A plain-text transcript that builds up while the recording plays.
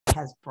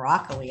has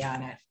broccoli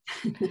on it.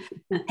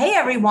 Hey,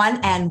 everyone,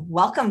 and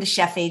welcome to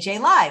Chef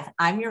AJ Live.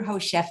 I'm your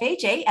host, Chef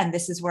AJ, and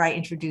this is where I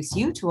introduce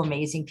you to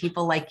amazing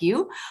people like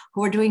you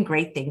who are doing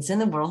great things in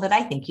the world that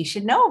I think you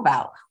should know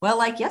about. Well,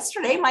 like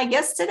yesterday, my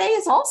guest today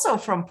is also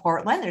from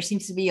Portland. There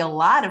seems to be a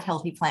lot of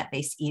healthy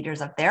plant-based eaters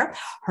up there.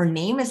 Her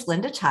name is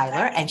Linda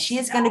Tyler, and she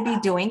is going to be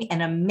doing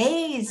an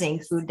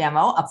amazing food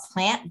demo, a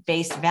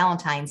plant-based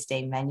Valentine's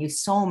Day menu,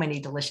 so many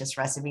delicious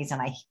recipes,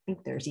 and I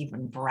think there's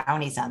even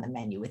brownies on the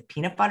menu with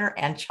peanut butter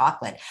and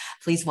chocolate.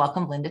 Please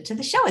welcome Linda to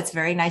the show. It's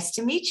very nice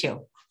to meet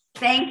you.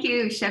 Thank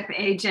you, Chef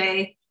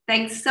AJ.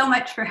 Thanks so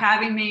much for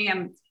having me.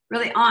 I'm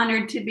really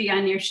honored to be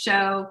on your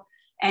show.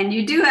 And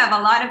you do have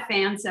a lot of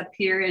fans up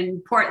here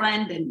in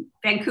Portland and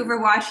Vancouver,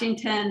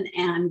 Washington.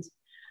 And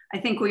I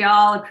think we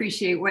all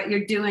appreciate what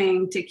you're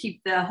doing to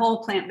keep the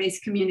whole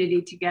plant-based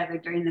community together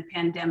during the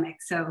pandemic.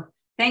 So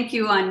thank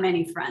you on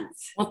many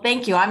fronts. Well,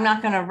 thank you. I'm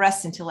not going to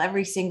rest until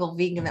every single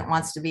vegan that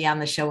wants to be on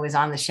the show is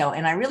on the show.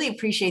 And I really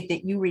appreciate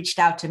that you reached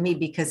out to me,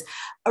 because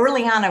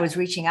early on I was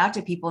reaching out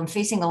to people and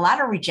facing a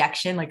lot of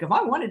rejection. Like, if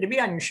I wanted to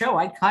be on your show,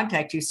 I'd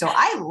contact you. So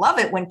I love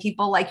it when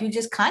people like you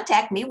just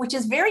contact me, which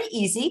is very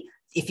easy.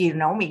 If you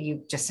know me,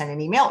 you just send an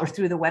email or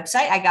through the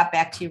website. I got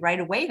back to you right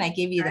away, and I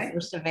gave you the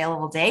first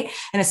available day.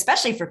 And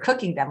especially for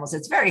cooking demos,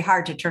 it's very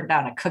hard to turn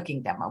down a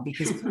cooking demo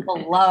because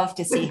people love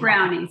to see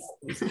brownies.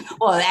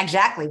 Well,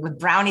 exactly, with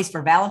brownies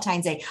for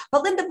Valentine's Day.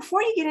 But Linda,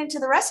 before you get into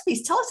the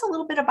recipes, tell us a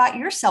little bit about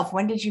yourself.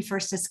 When did you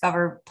first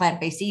discover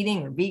plant-based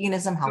eating or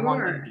veganism? How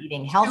long have you been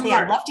eating healthy?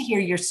 I'd love to hear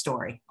your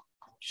story.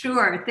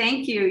 Sure.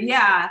 Thank you.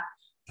 Yeah.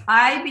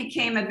 I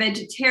became a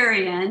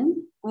vegetarian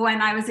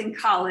when I was in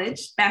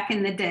college back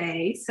in the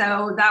day.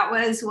 So that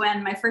was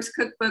when my first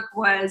cookbook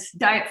was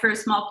Diet for a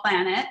Small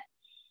Planet.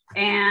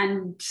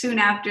 And soon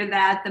after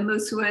that,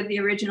 the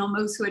original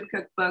Moosewood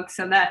cookbook.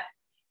 So that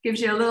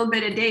gives you a little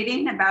bit of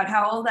dating about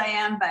how old I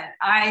am, but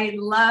I've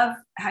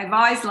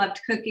always loved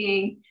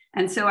cooking.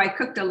 And so I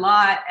cooked a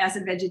lot as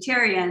a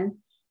vegetarian.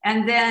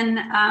 And then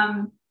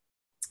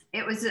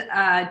it was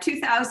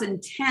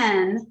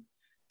 2010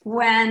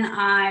 when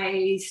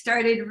I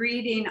started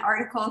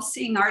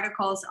seeing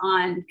articles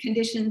on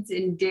conditions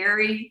in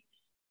dairy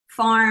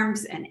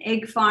farms and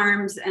egg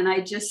farms. And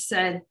I just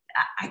said,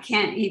 I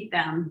can't eat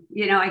them.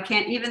 I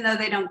can't, even though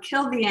they don't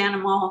kill the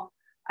animal,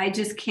 I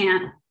just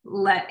can't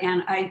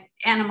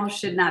animals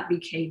should not be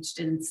caged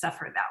and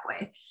suffer that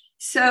way.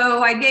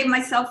 So I gave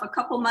myself a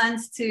couple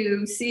months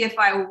to see if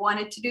I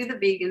wanted to do the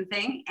vegan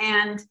thing.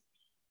 And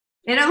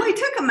it only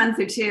took a month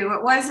or two.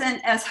 It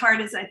wasn't as hard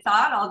as I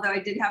thought, although I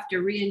did have to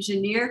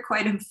re-engineer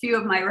quite a few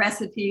of my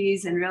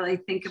recipes and really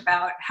think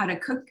about how to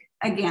cook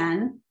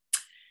again.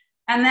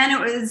 And then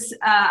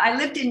I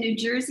lived in New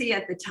Jersey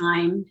at the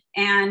time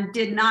and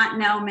did not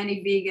know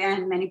many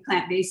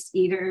plant-based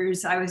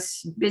eaters. I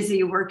was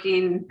busy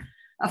working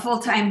a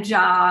full-time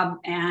job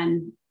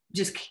and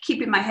just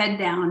keeping my head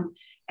down.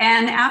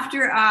 And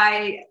after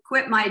I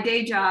quit my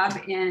day job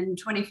in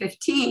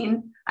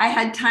 2015, I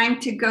had time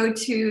to go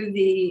to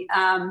the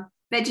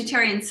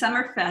Vegetarian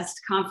Summerfest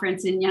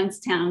conference in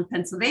Youngstown,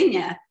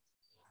 Pennsylvania.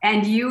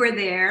 And you were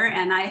there,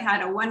 and I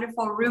had a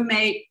wonderful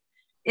roommate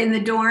in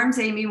the dorms,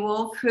 Amy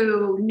Wolf,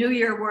 who knew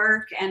your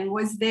work and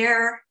was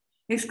there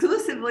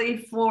exclusively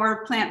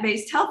for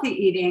plant-based healthy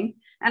eating.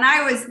 And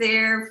I was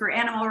there for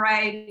animal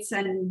rights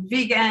and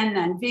vegan,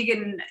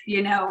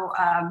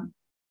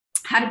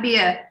 how to be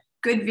a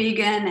good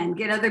vegan and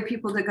get other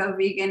people to go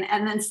vegan.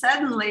 And then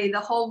suddenly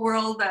the whole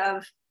world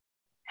of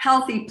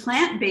healthy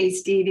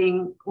plant-based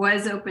eating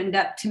was opened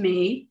up to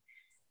me,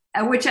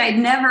 which I'd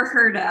never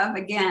heard of.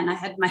 Again, I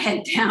had my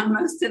head down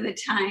most of the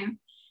time.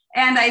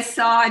 And I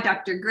saw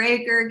Dr.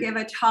 Greger give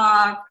a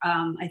talk.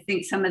 I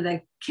think some of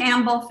the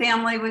Campbell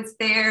family was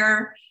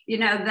there.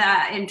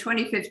 That in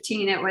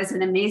 2015, it was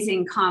an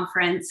amazing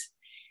conference.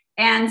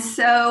 And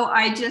so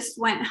I just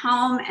went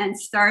home and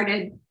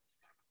started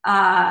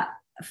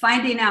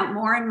finding out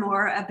more and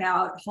more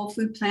about whole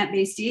food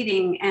plant-based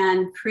eating,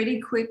 and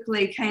pretty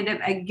quickly kind of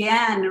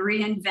again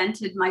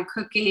reinvented my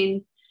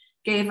cooking,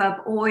 gave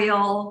up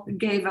oil,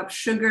 gave up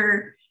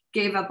sugar,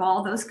 gave up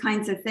all those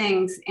kinds of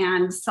things,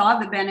 and saw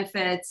the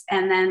benefits.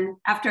 And then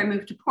after I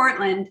moved to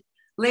Portland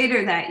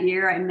later that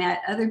year, I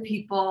met other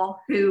people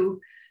who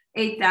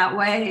ate that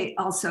way.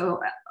 Also,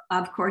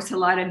 of course, a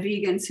lot of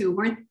vegans who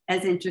weren't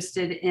as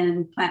interested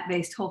in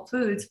plant-based whole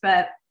foods,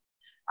 but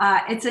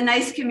it's a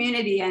nice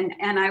community.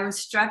 And I was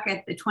struck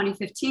at the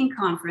 2015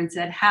 conference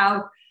at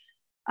how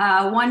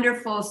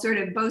wonderful sort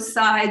of both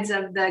sides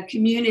of the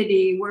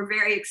community were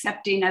very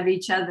accepting of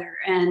each other.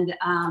 And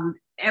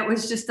it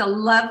was just a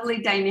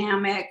lovely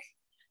dynamic.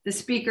 The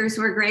speakers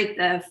were great.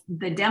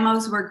 The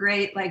demos were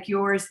great, like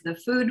yours. The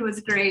food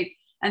was great.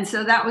 And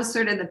so that was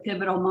sort of the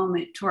pivotal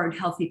moment toward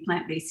healthy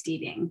plant-based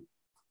eating.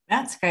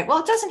 That's great. Well,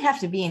 it doesn't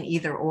have to be an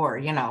either or,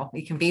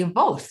 it can be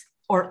both.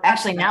 Or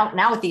actually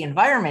now with the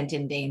environment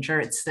in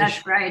danger,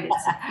 that's right.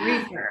 It's a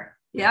reefer.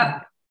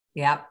 Yep.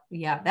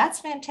 Yep. That's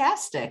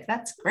fantastic.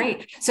 That's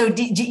great. So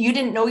you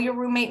didn't know your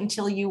roommate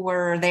until you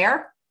were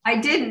there? I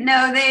didn't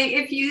know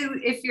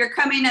if you're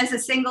coming as a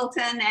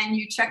singleton and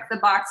you check the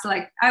box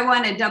like I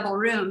want a double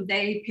room,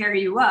 they pair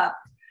you up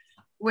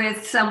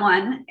with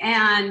someone.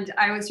 And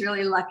I was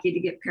really lucky to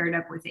get paired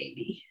up with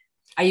Amy.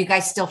 Are you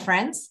guys still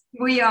friends?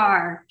 We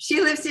are.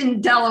 She lives in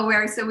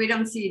Delaware, so we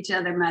don't see each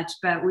other much,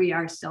 but we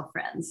are still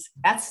friends.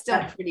 That's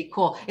still pretty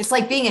cool. It's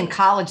like being in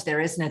college there,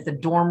 isn't it? The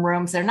dorm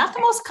rooms, they're not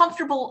the most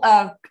comfortable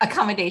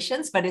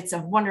accommodations, but it's a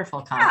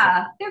wonderful comfort.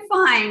 Yeah, they're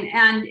fine.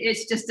 And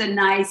it's just a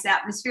nice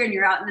atmosphere and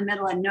you're out in the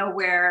middle of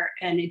nowhere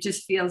and it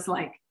just feels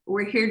like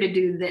we're here to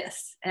do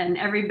this and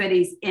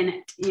everybody's in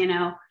it, you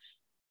know.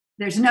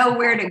 There's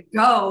nowhere to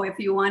go if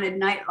you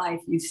wanted nightlife.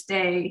 You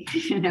stay,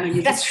 you know.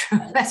 That's true.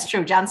 That's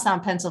true.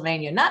 Johnstown,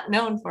 Pennsylvania, not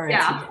known for it.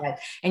 Yeah.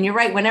 And you're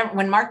right.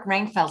 When Mark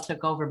Rangfeld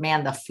took over,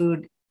 man, the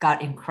food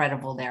got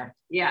incredible there.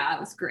 Yeah, it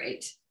was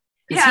great.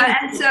 Yeah.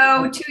 And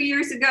so 2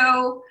 years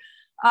ago,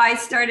 I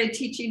started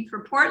teaching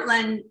for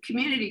Portland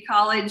Community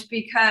College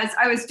because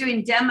I was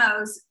doing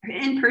demos,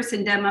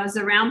 in-person demos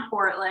around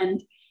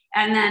Portland.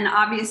 And then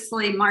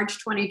obviously March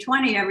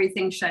 2020,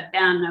 everything shut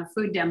down, no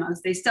food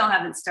demos. They still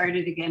haven't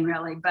started again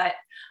really, but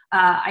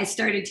I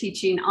started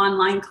teaching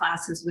online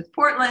classes with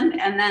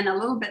Portland and then a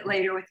little bit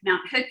later with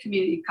Mount Hood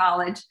Community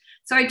College.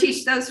 So I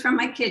teach those from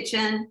my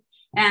kitchen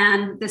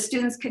and the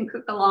students can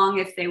cook along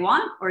if they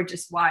want or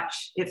just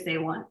watch if they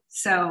want.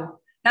 So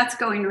that's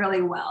going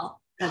really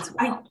well as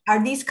well.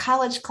 Are these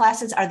college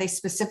classes, are they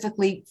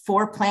specifically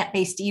for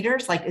plant-based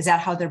eaters? Like, is that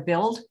how they're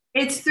billed?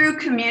 It's through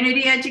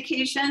community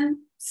education.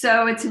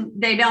 So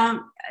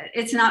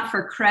it's not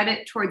for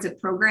credit towards a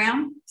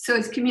program. So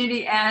it's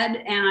community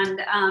ed and,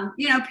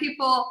 you know,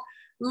 a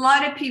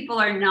lot of people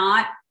are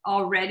not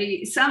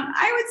already,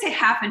 I would say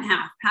half and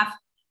half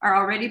are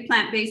already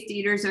plant-based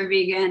eaters or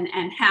vegan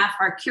and half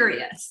are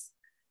curious.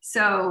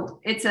 So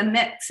it's a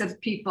mix of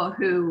people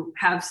who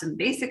have some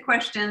basic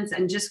questions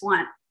and just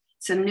want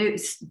some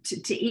news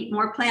to eat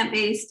more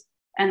plant-based.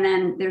 And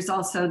then there's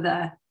also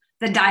the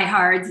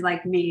diehards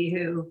like me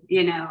who,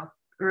 you know,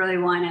 really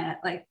want to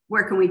like,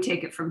 where can we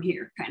take it from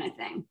here kind of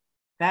thing.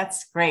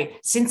 That's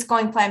great. Since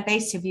going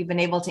plant-based, have you been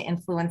able to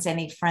influence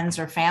any friends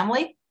or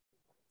family?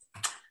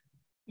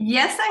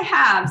 Yes, I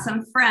have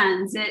some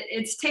friends.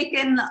 It's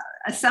taken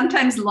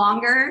sometimes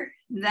longer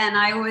than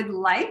I would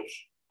like,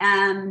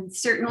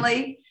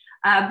 certainly.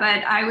 But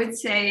I would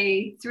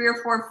say 3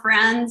 or 4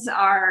 friends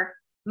are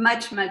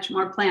much, much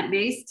more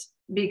plant-based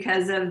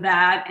because of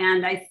that.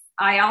 And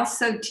I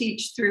also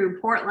teach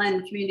through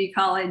Portland Community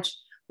College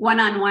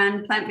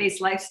one-on-one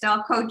plant-based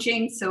lifestyle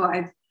coaching. So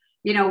I've,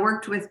 you know,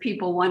 worked with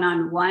people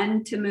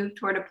one-on-one to move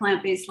toward a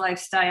plant-based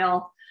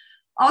lifestyle.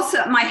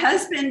 Also, my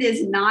husband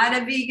is not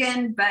a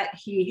vegan, but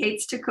he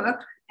hates to cook.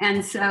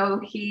 And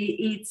so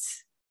he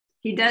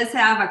does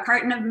have a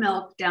carton of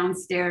milk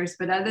downstairs,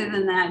 but other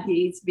than that, he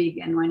eats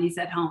vegan when he's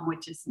at home,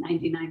 which is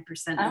 99% of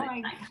the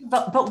time.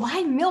 But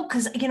why milk?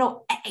 Because, you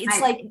know,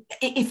 it's like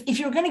if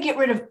you're going to get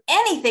rid of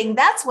anything,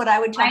 that's what I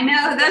would tell you.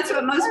 I know, that's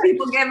what most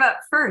people give up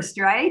first,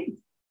 right?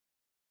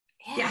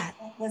 Yeah,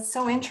 that's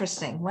so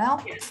interesting.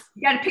 Well,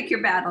 you got to pick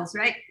your battles,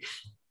 right?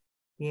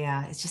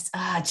 Yeah, it's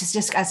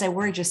just as I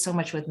worry just so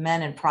much with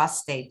men and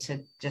prostate to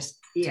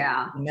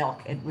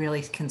milk. It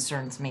really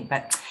concerns me.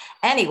 But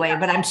anyway,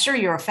 but I'm sure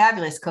you're a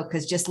fabulous cook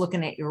because just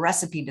looking at your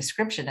recipe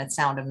description, it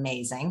sounded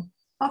amazing.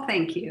 Oh,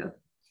 thank you.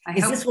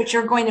 Is this what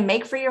you're going to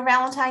make for your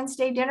Valentine's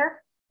Day dinner?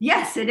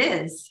 Yes, it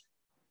is.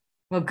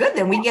 Well, good.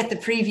 Then we get the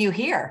preview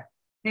here.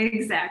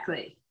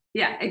 Exactly.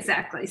 Yeah,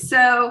 exactly.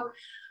 So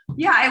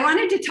yeah, I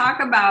wanted to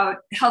talk about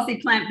healthy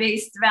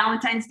plant-based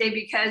Valentine's Day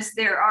because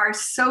there are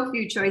so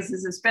few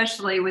choices,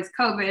 especially with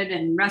COVID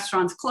and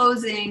restaurants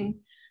closing,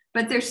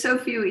 but there's so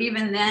few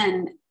even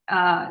then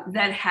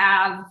that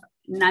have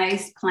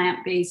nice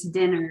plant-based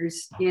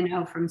dinners, you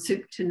know, from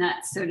soup to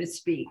nuts, so to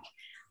speak.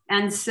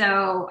 And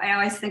so I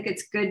always think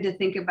it's good to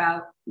think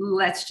about,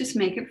 let's just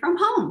make it from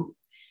home.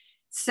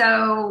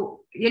 So,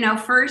 you know,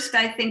 first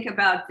I think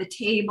about the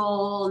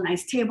table,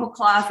 nice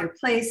tablecloth or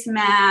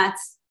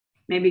placemats,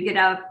 maybe get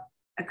out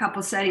a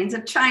couple settings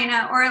of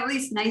china or at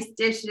least nice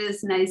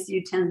dishes, nice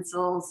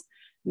utensils,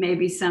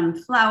 maybe some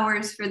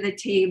flowers for the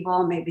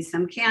table, maybe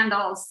some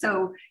candles.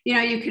 So, you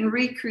know, you can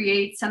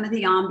recreate some of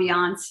the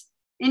ambiance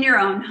in your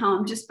own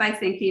home just by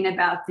thinking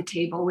about the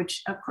table,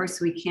 which of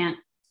course we can't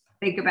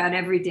think about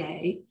every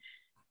day.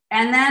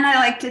 And then I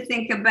like to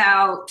think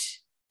about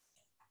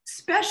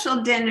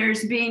special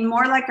dinners being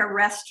more like a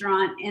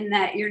restaurant in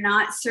that you're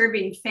not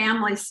serving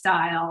family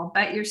style,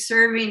 but you're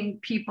serving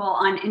people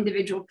on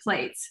individual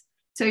plates.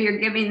 So you're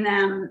giving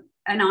them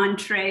an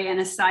entree and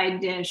a side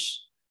dish,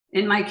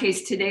 in my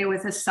case today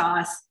with a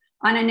sauce,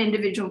 on an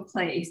individual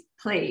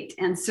plate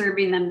and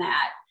serving them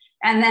that.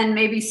 And then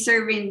maybe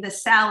serving the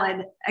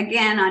salad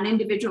again on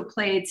individual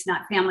plates,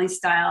 not family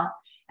style,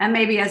 and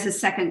maybe as a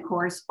second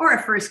course or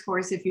a first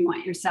course if you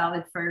want your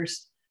salad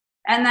first.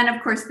 And then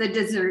of course the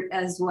dessert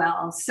as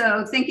well.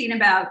 So thinking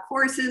about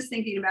courses,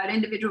 thinking about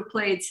individual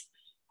plates,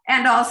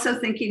 and also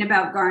thinking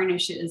about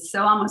garnishes.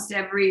 So almost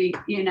every,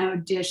 you know,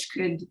 dish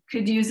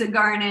could use a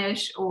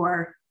garnish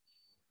or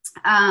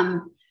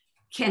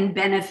can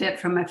benefit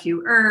from a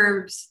few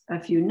herbs, a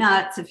few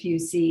nuts, a few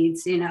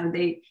seeds. You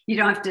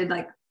don't have to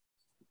like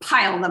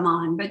pile them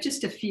on, but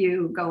just a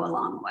few go a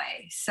long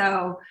way.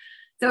 So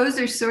those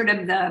are sort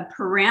of the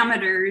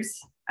parameters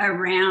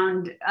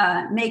around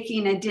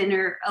making a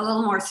dinner a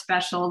little more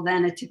special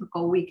than a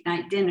typical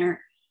weeknight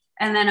dinner.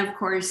 And then, of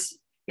course,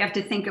 you have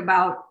to think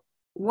about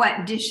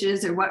what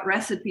dishes or what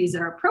recipes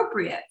are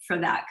appropriate for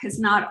that, because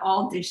not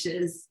all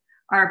dishes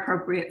are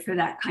appropriate for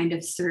that kind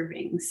of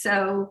serving.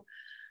 So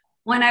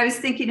when I was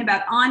thinking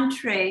about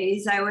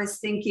entrees, I was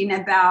thinking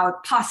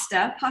about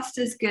pasta.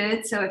 Pasta is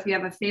good. So if you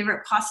have a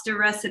favorite pasta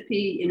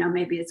recipe,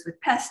 maybe it's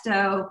with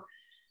pesto,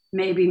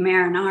 maybe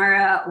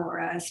marinara, or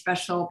a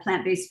special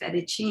plant-based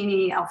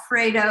fettuccine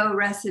Alfredo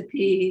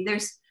recipe.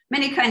 There's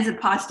many kinds of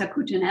pasta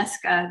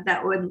puttanesca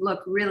that would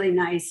look really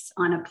nice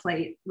on a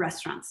plate,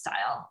 restaurant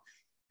style.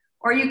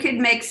 Or you could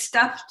make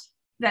stuffed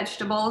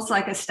vegetables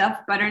like a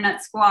stuffed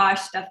butternut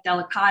squash, stuffed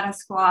delicata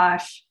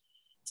squash,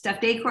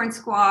 stuffed acorn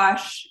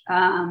squash,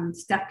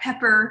 stuffed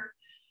pepper.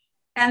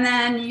 And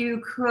then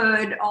you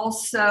could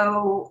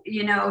also,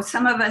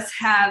 some of us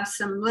have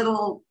some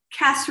little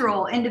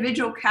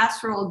individual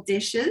casserole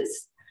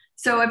dishes.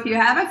 So if you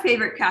have a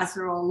favorite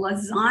casserole,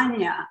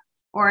 lasagna,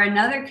 or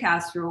another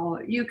casserole,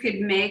 you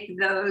could make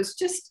those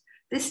just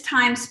this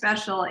time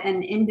special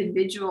and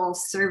individual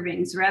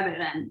servings rather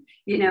than,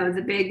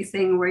 the big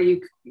thing where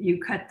you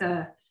cut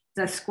the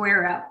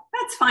square out.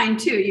 That's fine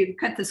too. You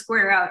cut the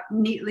square out,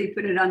 neatly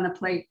put it on the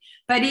plate.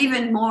 But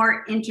even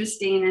more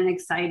interesting and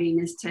exciting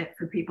is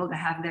for people to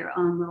have their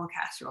own little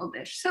casserole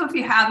dish. So if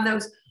you have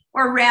those,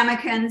 or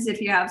ramekins, if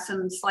you have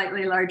some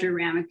slightly larger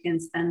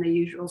ramekins than the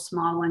usual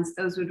small ones,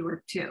 those would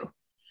work too.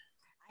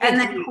 And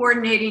then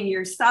coordinating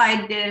your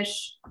side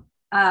dish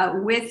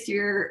with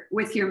your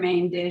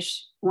main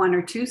dish, one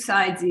or two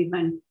sides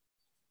even.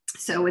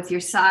 So with your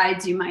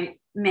sides, you might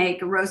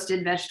make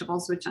roasted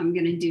vegetables, which I'm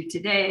going to do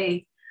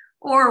today,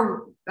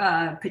 or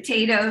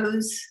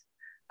potatoes,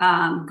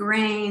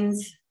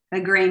 grains,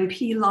 a grain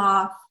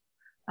pilaf,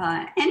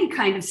 any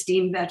kind of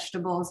steamed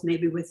vegetables,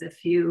 maybe with a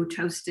few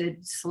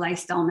toasted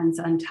sliced almonds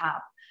on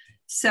top.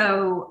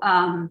 So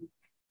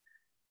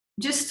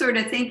just sort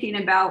of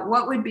thinking about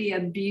what would be a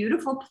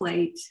beautiful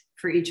plate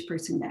for each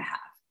person to have.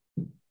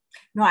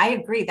 No, I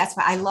agree. That's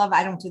why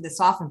I don't do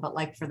this often, but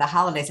like for the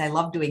holidays, I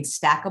love doing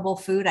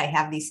stackable food. I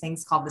have these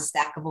things called the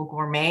stackable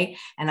gourmet.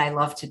 And I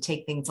love to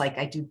take things like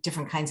I do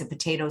different kinds of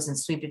potatoes and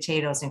sweet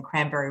potatoes and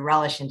cranberry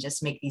relish and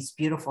just make these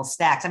beautiful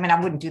stacks. I mean, I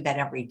wouldn't do that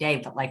every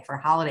day, but like for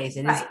holidays,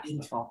 it is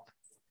beautiful.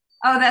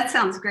 Oh, that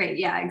sounds great.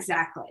 Yeah,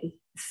 exactly.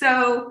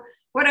 So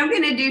what I'm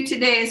going to do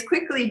today is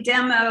quickly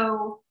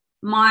demo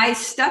my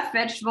stuffed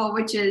vegetable,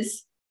 which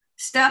is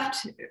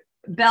stuffed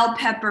bell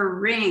pepper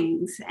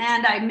rings.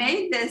 And I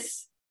made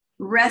this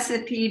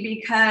recipe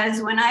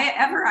because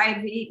whenever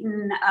I've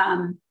eaten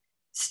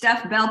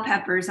stuffed bell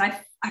peppers, I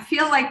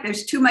feel like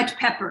there's too much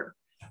pepper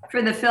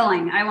for the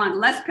filling. I want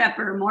less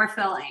pepper, more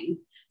filling.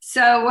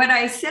 So what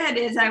I said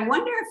is, I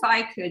wonder if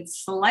I could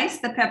slice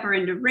the pepper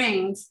into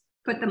rings,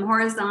 put them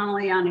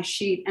horizontally on a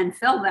sheet and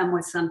fill them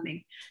with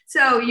something.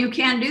 So you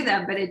can do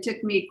that, but it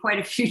took me quite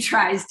a few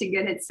tries to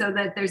get it so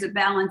that there's a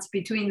balance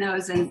between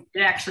those and it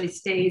actually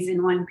stays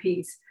in one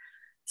piece.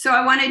 So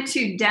I wanted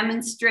to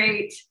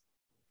demonstrate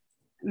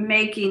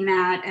making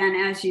that.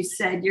 And as you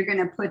said, you're going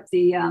to put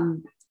the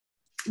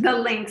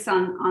links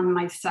on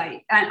my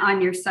site,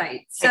 on your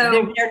site. So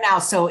they're there now.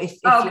 So if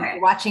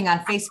you're watching on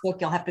Facebook,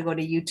 you'll have to go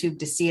to YouTube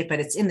to see it, but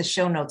it's in the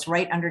show notes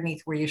right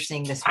underneath where you're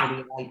seeing this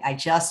video. I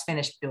just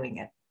finished doing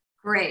it.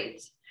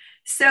 Great.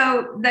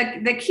 So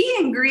the key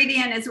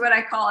ingredient is what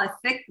I call a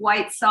thick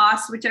white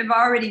sauce, which I've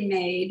already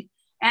made.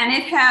 And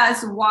it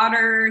has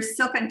water,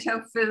 silken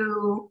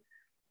tofu,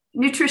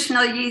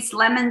 nutritional yeast,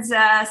 lemon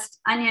zest,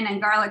 onion and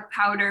garlic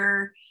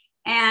powder,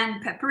 and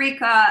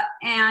paprika,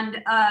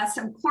 and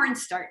some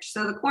cornstarch.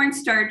 So the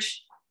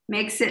cornstarch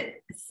makes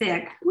it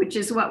thick, which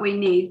is what we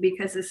need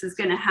because this is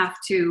going to have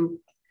to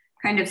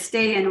kind of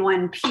stay in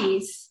one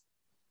piece.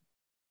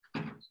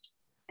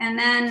 And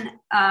then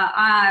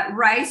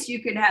rice,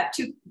 you could have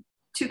two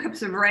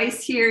cups of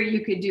rice here.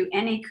 You could do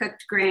any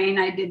cooked grain.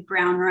 I did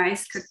brown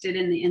rice, cooked it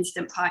in the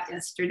Instant Pot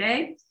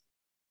yesterday.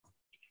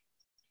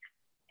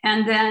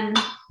 And then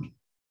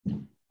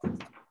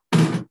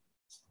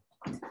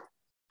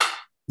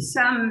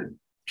some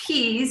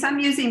peas. I'm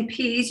using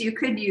peas. You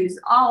could use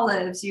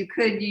olives. You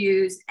could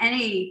use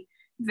any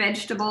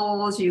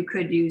vegetables. You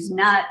could use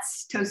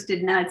nuts,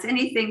 toasted nuts,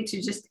 anything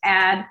to just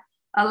add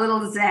a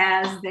little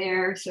zazz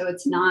there so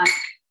it's not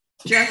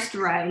just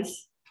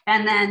rice.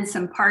 And then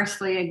some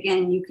parsley.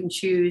 Again, you can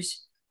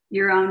choose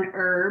your own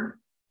herb.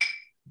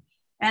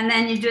 And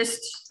then you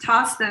just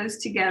toss those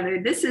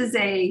together. This is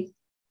a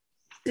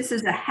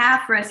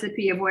half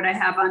recipe of what I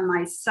have on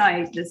my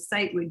site. The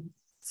site would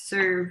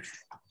serve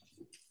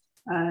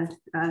a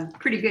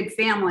pretty good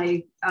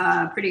family,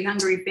 pretty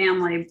hungry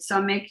family. So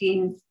I'm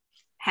making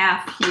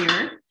half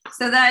here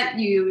so that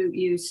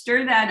you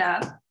stir that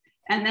up,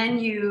 and then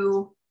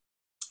you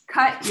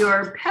cut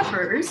your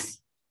peppers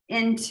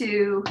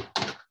into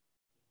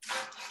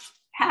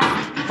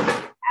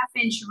half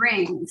inch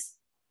rings.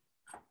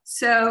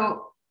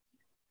 So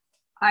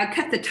I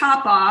cut the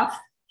top off,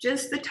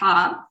 just the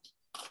top,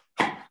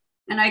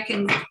 and I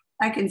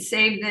can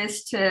save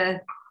this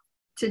to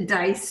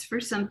dice for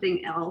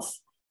something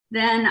else.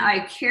 Then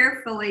I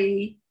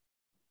carefully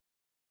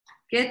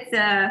get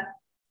the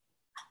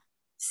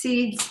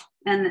seeds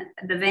and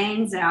the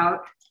veins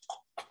out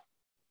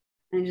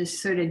and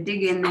just sort of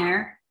dig in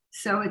there.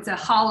 So it's a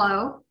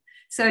hollow.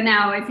 So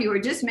now if you were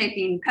just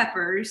making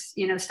peppers,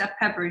 stuffed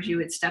peppers, you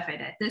would stuff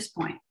it at this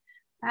point.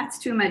 That's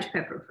too much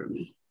pepper for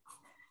me.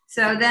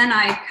 So then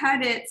I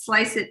cut it,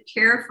 slice it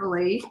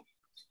carefully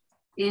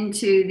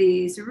into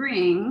these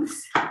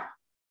rings.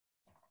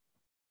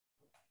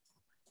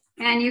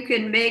 And you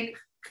can make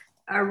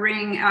a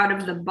ring out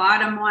of the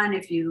bottom one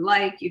if you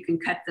like. You can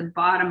cut the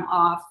bottom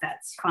off,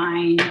 that's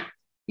fine.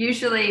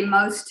 Usually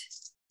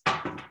most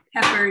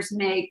peppers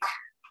make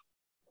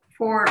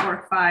 4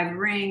 or 5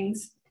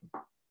 rings.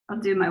 I'll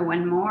do my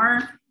one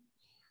more.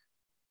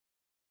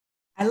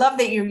 I love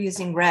that you're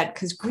using red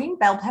because green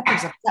bell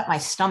peppers upset my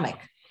stomach.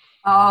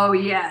 Oh,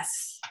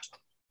 yes.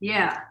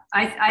 Yeah,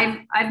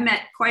 I've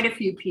met quite a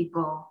few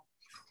people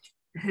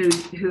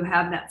who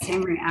have that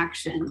same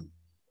reaction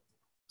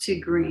to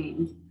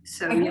green.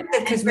 So yeah,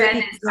 because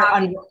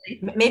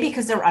maybe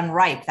because they're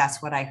unripe.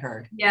 That's what I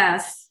heard.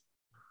 Yes,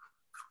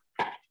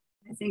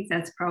 I think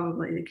that's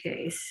probably the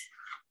case.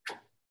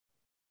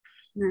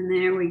 And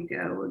there we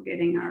go. We're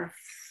getting our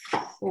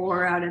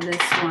 4 out of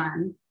this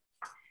one.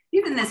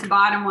 Even this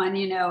bottom one,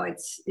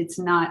 it's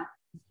not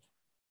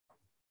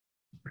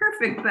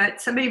perfect,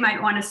 but somebody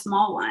might want a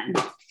small one.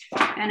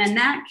 And in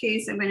that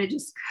case, I'm going to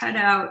just cut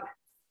out.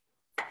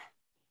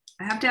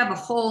 I have to have a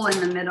hole in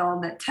the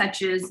middle that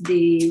touches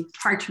the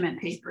parchment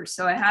paper.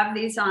 So I have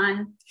these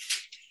on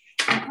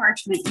the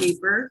parchment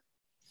paper.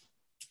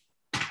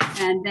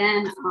 And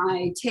then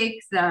I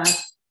take the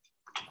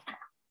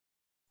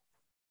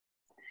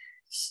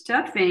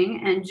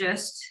stuffing and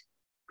just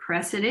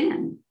press it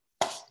in.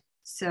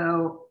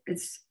 So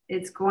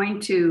it's going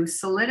to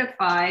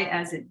solidify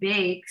as it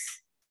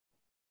bakes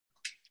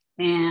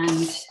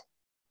and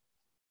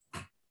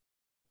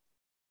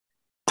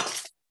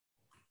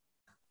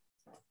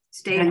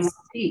stay in one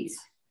piece.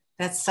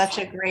 That's such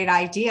a great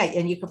idea.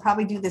 And you could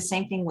probably do the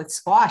same thing with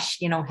squash,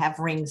 have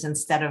rings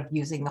instead of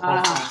using the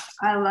whole thing.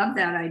 I love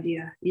that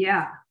idea.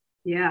 Yeah.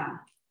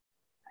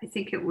 I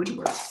think it would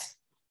work.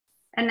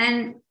 And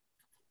then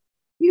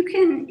you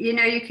can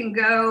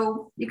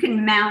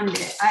mound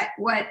it.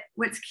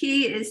 What's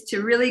key is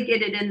to really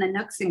get it in the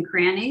nooks and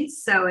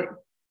crannies so it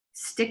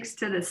sticks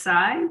to the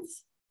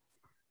sides.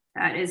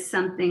 That is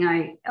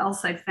something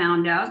else I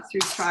found out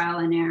through trial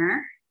and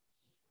error.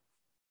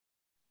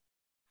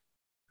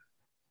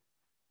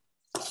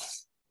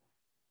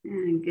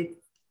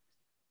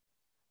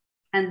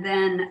 And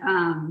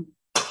then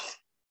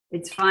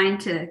it's fine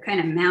to kind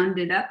of mound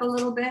it up a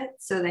little bit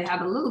so they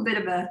have a little bit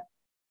of a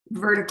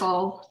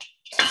vertical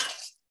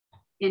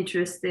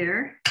interest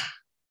there,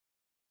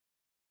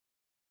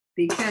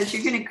 because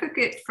you're going to cook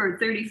it for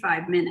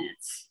 35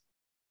 minutes.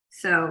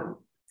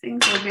 So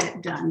things will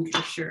get done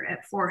for sure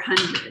at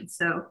 400.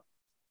 So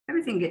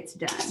everything gets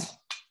done.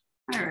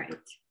 All right.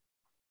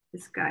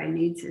 This guy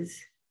needs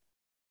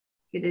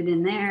get it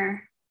in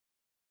there.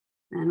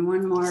 And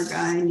one more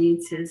guy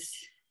needs his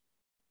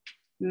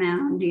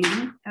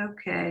mounding.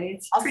 Okay.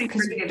 It's also,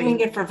 because you're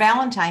doing it for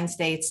Valentine's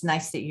Day, it's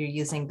nice that you're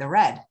using the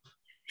red.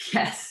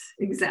 Yes,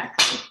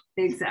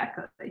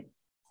 exactly.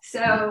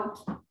 So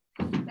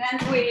then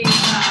we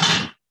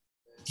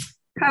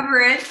cover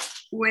it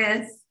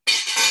with,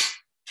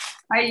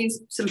 I use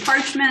some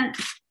parchment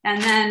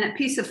and then a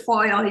piece of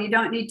foil. You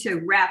don't need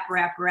to wrap,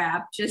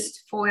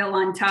 just foil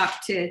on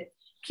top to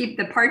keep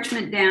the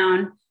parchment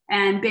down,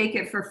 and bake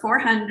it for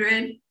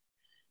 400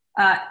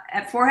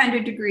 at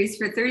 400 degrees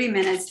for 30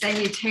 minutes.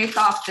 Then you take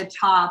off the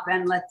top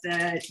and let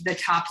the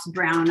tops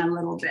brown a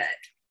little bit.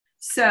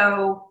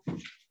 So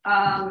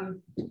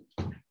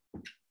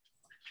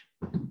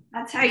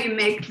that's how you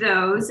make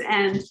those.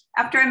 And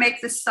after I make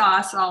the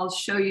sauce, I'll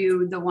show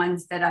you the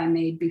ones that I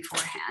made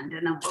beforehand,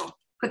 and then we'll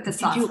put the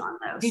sauce on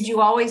those. Did you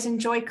always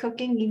enjoy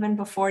cooking even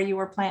before you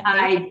were plant-based?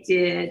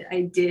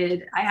 I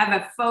did. I have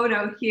a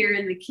photo here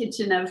in the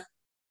kitchen of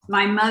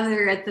my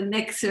mother at the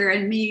mixer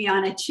and me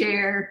on a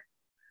chair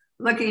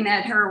looking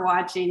at her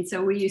watching.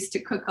 So we used to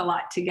cook a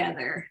lot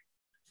together.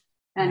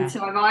 And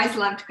so I've always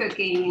loved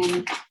cooking.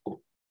 And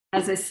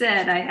as I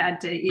said, I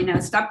had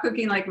to, stop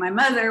cooking like my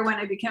mother when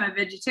I became a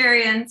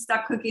vegetarian,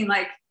 stop cooking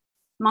like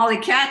Molly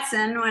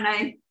Katzen when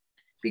I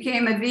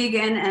became a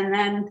vegan. And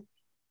then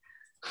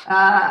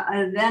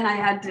I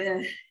had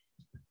to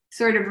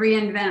sort of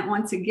reinvent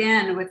once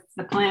again with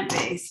the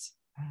plant-based.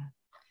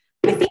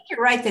 I think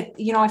you're right that,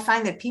 I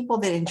find that people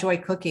that enjoy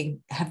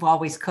cooking have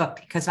always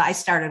cooked, because I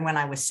started when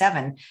I was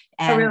 7.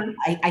 And really?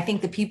 I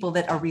think the people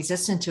that are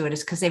resistant to it is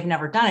because they've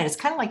never done it. It's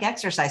kind of like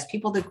exercise.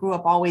 People that grew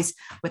up always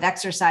with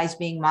exercise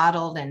being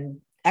modeled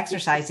and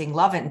exercising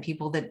love it, and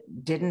people that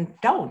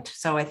don't.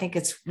 So I think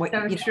it's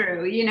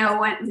true.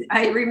 When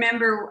I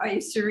remember I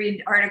used to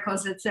read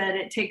articles that said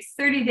it takes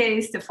 30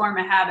 days to form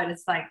a habit.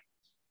 It's like,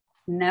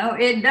 No,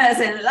 it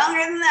doesn't. Longer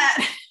than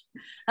that.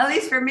 At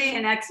least for me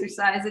in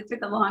exercise, it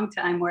took a long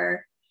time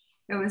where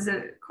it was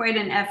quite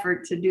an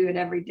effort to do it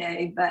every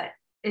day, but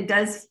it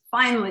does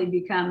finally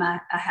become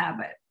a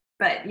habit.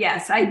 But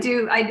yes, I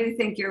do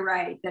think you're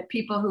right that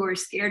people who are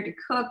scared to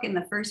cook in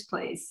the first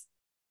place,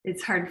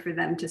 it's hard for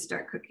them to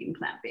start cooking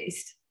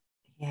plant-based.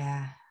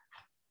 Yeah.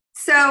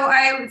 So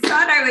I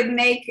thought I would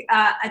make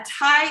a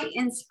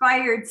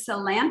Thai-inspired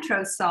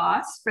cilantro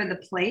sauce for the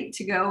plate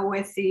to go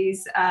with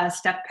these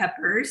stuffed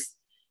peppers.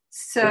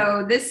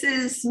 So this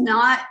is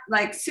not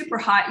like super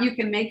hot. You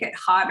can make it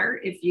hotter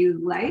if you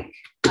like.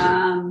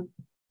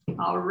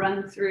 I'll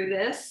run through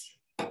this.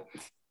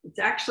 It's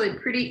actually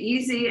pretty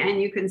easy,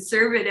 and you can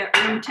serve it at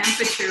room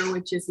temperature,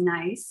 which is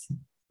nice.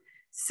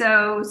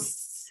 So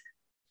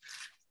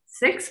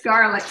 6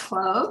 garlic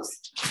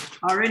cloves,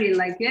 already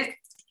like it.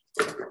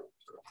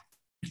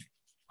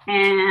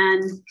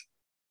 And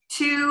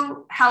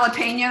 2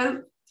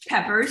 jalapeno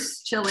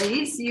peppers,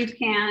 chilies. You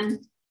can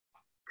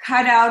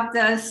cut out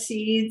the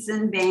seeds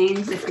and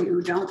veins if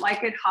you don't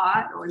like it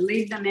hot, or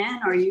leave them in,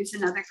 or use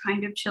another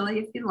kind of chili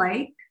if you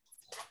like.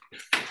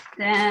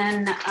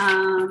 Then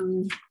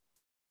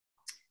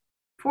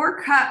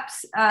 4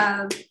 cups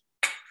of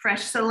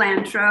fresh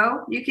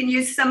cilantro. You can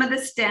use some of the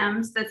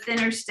stems, the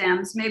thinner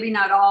stems, maybe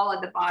not all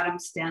of the bottom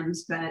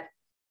stems, but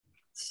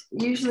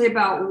usually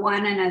about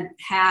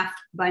 1.5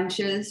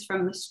 bunches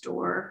from the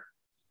store.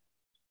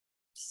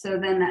 So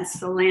then that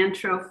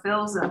cilantro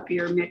fills up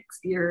your mix,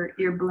 your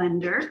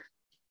blender.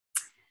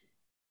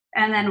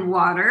 And then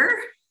water,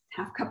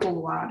 1/2 cup of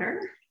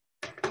water.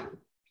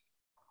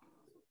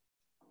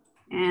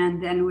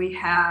 And then we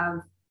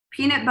have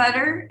peanut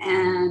butter,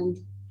 and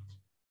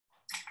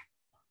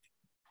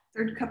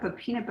 1/3 cup of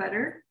peanut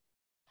butter,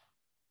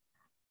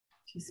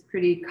 which is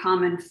pretty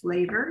common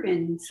flavor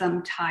in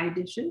some Thai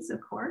dishes, of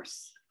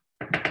course.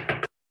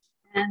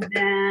 And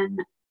then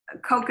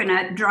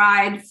coconut,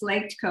 dried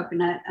flaked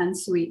coconut,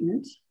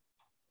 unsweetened,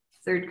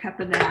 1/3 cup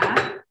of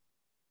that.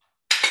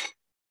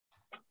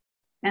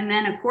 And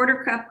then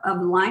 1/4 cup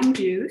of lime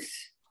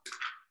juice,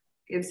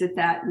 gives it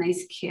that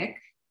nice kick.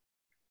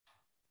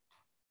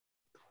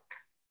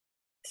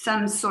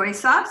 Some soy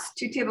sauce,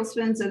 2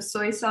 tablespoons of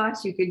soy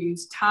sauce. You could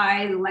use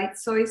Thai light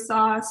soy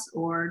sauce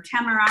or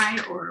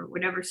tamari or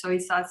whatever soy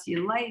sauce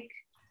you like.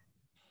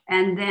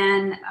 And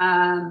then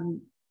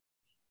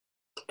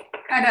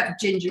cut up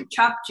ginger,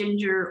 chopped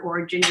ginger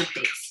or ginger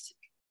paste.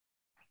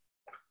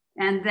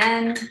 And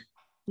then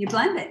you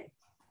blend it.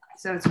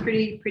 So it's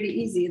pretty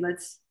easy.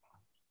 Let's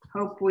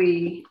hope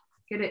we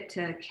get it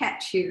to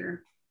catch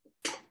here.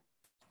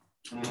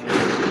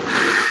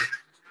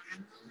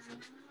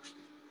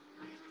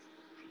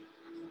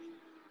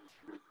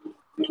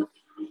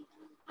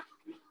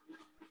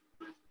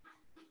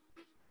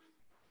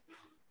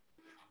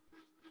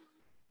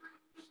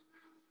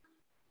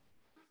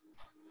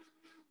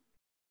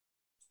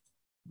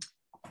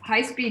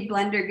 High-speed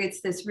blender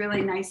gets this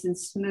really nice and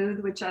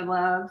smooth, which I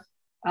love.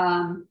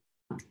 My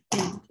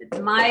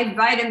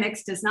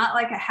Vitamix does not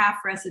like a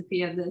half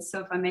recipe of this.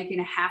 So if I'm making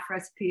a half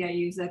recipe, I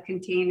use a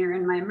container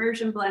in my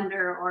immersion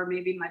blender or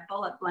maybe my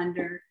bullet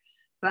blender,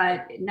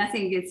 but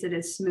nothing gets it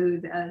as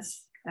smooth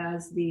as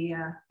a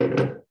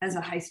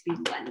high-speed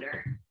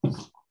blender.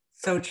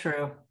 So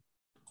true.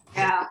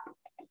 Yeah.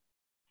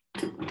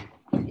 I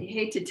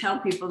hate to tell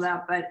people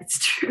that, but it's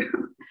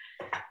true.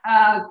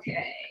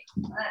 Okay,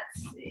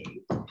 let's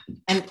see.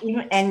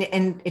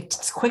 And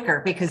it's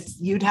quicker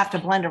because you'd have to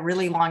blend a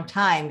really long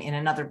time in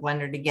another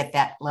blender to get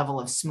that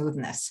level of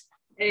smoothness.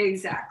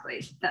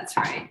 Exactly, that's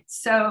right.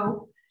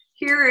 So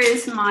here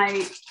is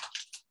my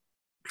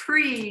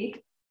pre-baked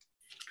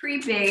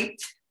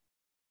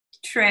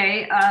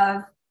tray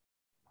of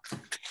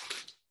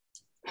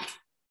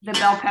the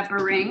bell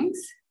pepper rings.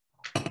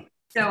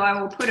 So I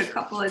will put a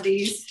couple of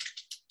these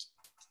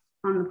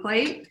on the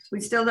plate. We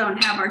still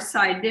don't have our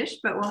side dish,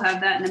 but we'll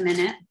have that in a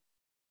minute.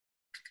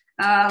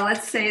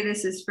 Let's say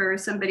this is for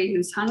somebody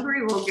who's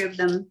hungry. We'll give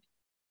them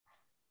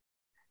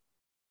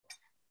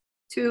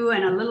 2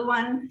 and a little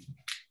one.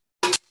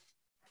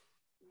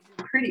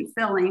 Pretty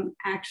filling,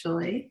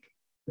 actually.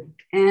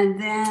 And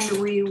then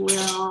we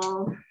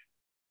will,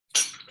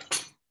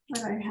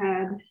 what I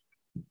had,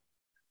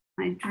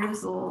 my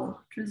drizzle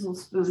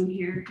spoon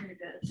here. Here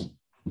it is.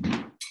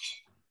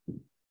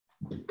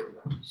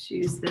 Just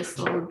use this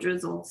little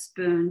drizzle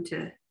spoon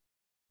to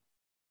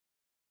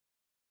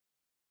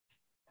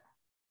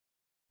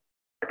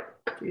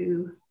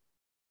do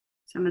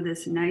some of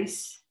this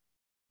nice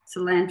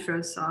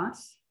cilantro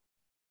sauce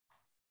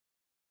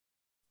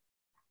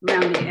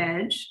around the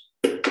edge.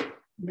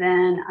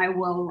 Then I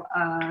will,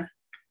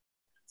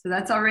 so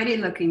that's already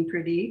looking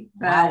pretty.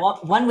 But wow,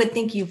 one would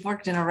think you've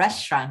worked in a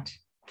restaurant.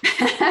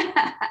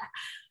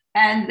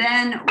 And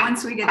then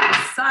once we get the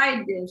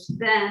side dish,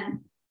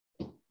 then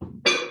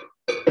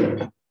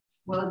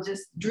we'll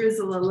just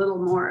drizzle a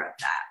little more of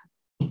that.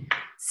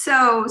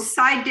 So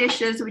side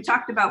dishes, we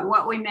talked about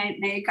what we might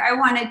make. I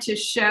wanted to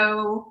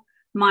show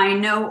my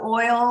no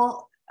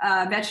oil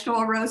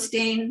vegetable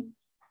roasting.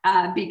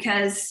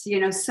 because,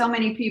 so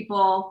many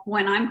people,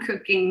 when I'm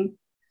cooking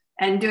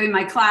and doing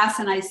my class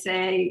and I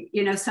say,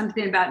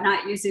 something about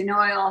not using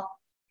oil,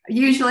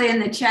 usually in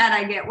the chat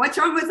I get, what's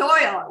wrong with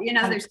oil?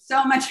 There's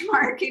so much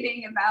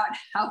marketing about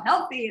how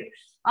healthy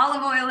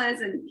olive oil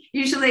is. And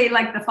usually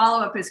like the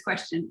follow-up is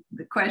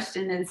the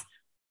question is,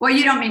 well,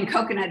 you don't mean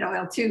coconut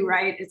oil too,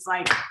 right? It's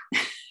like,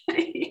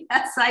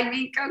 yes, I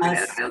mean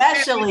coconut oil.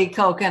 Especially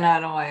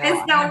coconut oil.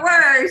 It's the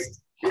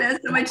worst. There's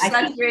so much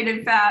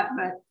saturated fat,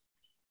 but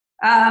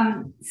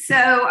so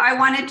I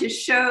wanted to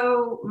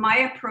show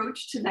my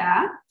approach to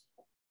that.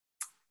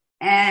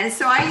 And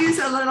so I use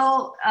a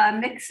little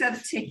mix of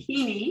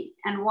tahini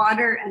and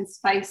water and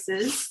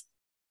spices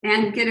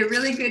and get a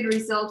really good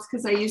results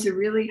because I use a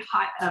really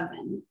hot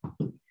oven.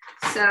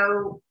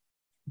 So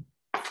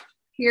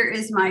here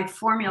is my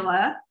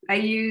formula. I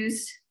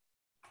use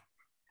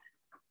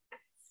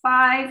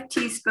 5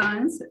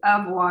 teaspoons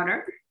of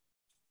water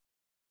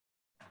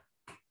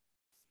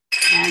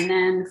and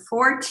then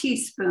 4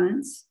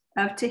 teaspoons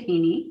of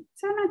tahini,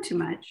 so not too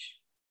much.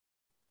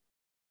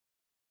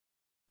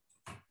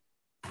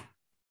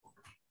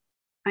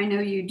 I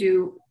know you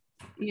do,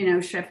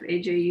 Chef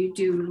AJ, you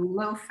do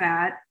low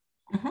fat,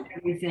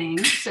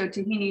 everything. So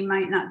tahini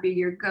might not be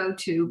your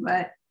go-to,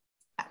 but.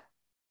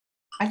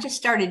 I just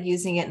started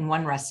using it in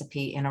one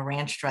recipe in a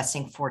ranch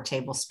dressing, 4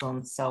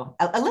 tablespoons. So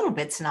a little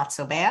bit's not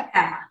so bad.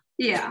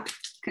 Yeah.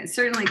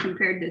 Certainly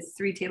compared to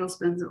 3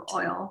 tablespoons of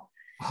oil.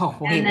 Oh,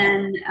 and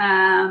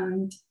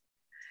then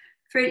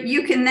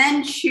you can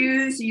then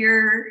choose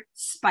your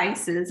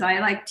spices. I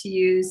like to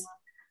use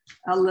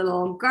a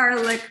little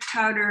garlic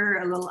powder,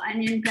 a little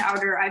onion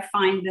powder. I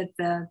find that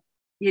the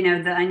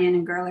onion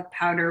and garlic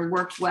powder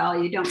work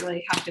well. You don't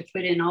really have to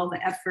put in all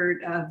the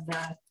effort of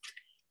the,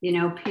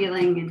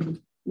 peeling and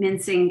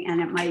mincing,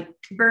 and it might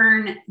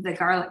burn. The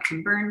garlic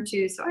can burn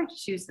too. So I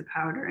just use the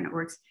powder and it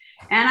works.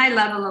 And I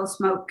love a little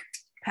smoked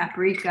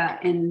paprika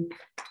in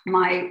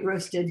my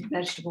roasted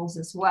vegetables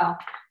as well.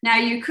 Now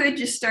you could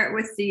just start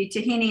with the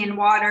tahini and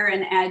water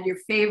and add your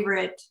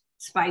favorite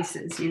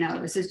spices.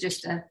 This is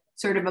just a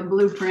sort of a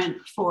blueprint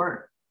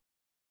for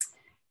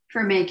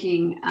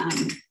making,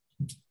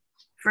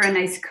 for a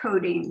nice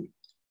coating.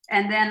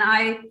 And then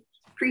I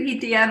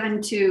preheat the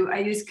oven I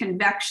use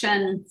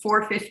convection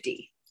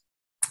 450.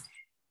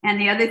 And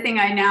the other thing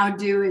I now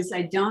do is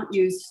I don't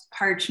use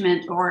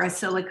parchment or a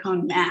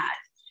silicone mat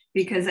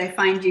because I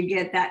find you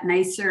get that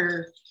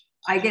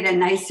I get a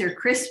nicer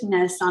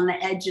crispness on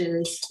the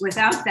edges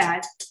without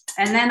that.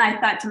 And then I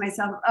thought to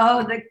myself,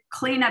 oh, the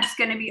cleanup's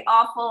going to be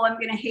awful. I'm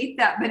going to hate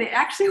that. But it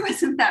actually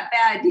wasn't that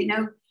bad.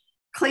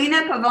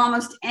 Cleanup of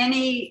almost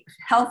any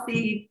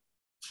healthy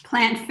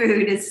plant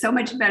food is so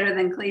much better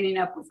than cleaning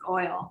up with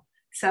oil.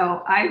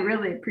 So I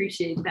really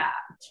appreciate that.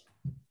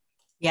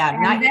 Yeah,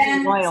 not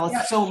using oil.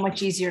 It's so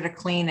much easier to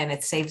clean and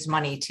it saves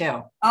money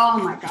too. Oh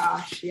my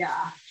gosh,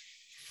 yeah.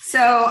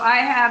 So I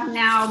have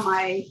now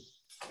my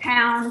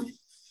pound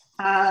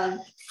of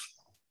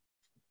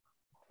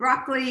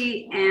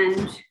broccoli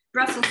and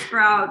Brussels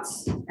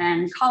sprouts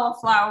and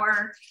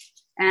cauliflower,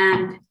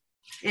 and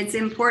it's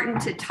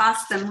important to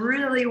toss them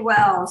really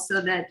well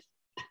so that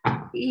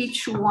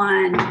each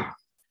one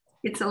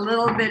gets a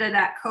little bit of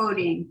that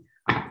coating.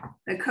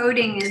 The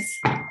coating is,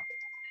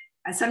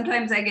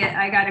 sometimes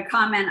I got a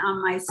comment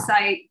on my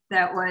site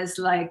that was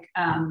like,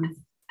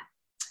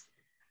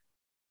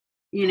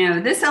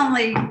 this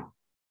only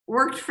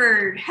worked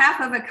for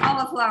half of a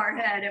cauliflower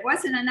head. It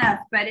wasn't enough,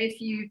 but if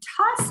you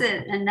toss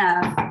it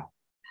enough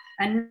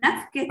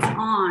gets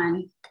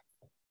on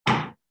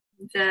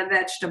the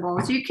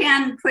vegetables. You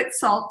can put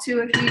salt too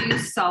if you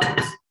use salt.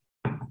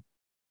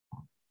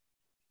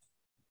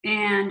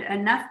 And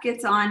enough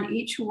gets on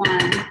each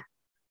one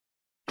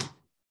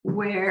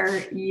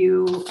where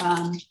you,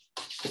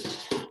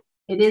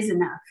 it is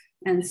enough.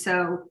 And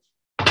so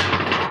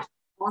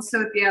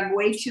also if you have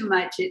way too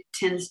much, it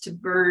tends to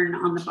burn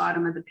on the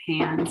bottom of the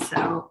pan.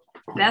 So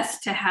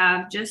best to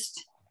have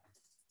just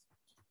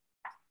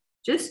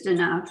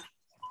enough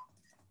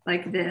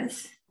like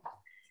this.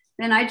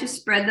 Then I just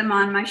spread them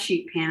on my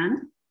sheet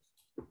pan.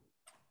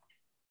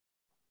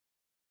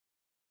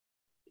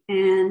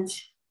 And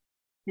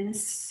in a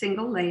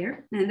single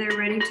layer, and they're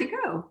ready to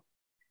go.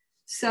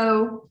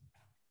 So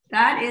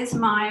that is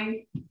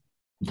my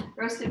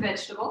roasted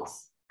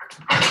vegetables.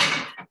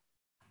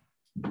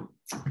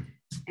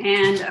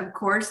 And of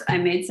course, I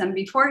made some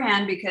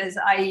beforehand because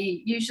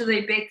I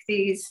usually bake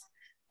these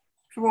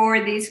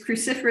for these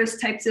cruciferous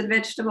types of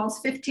vegetables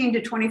 15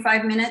 to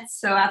 25 minutes.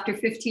 So after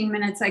 15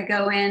 minutes, I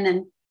go in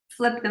and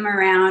flip them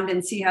around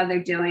and see how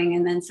they're doing.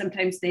 And then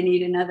sometimes they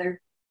need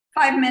another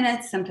 5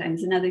 minutes,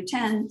 sometimes another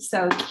 10.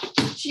 So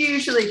it's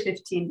usually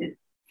 15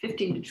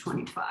 to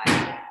 25.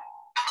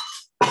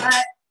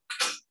 But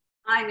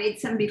I made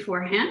some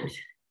beforehand.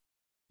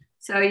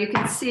 So you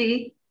can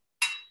see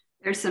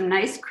there's some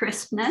nice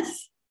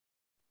crispness.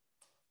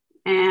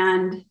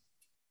 And,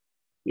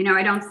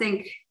 I don't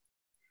think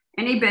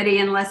anybody,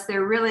 unless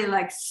they're really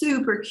like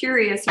super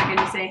curious, are going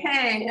to say,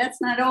 hey,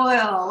 that's not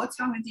oil. What's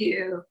wrong with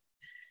you?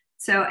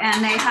 So,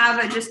 and they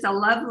have just a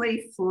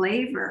lovely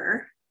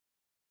flavor.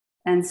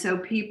 And so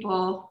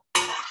people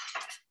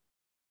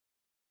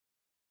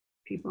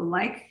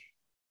like.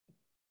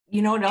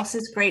 You know what else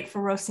is great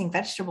for roasting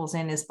vegetables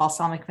in is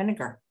balsamic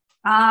vinegar.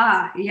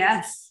 Ah,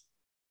 yes.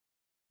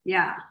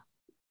 Yeah.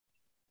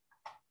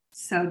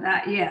 So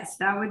that, yes,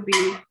 that would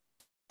be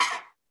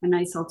a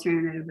nice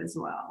alternative as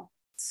well.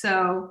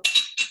 So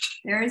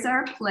there's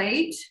our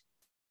plate.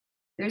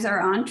 There's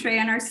our entree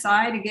on our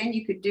side. Again,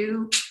 you could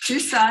do 2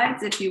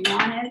 sides if you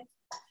wanted.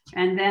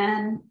 And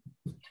then,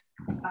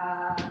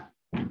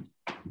 let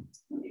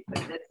me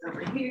put this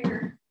over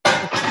here.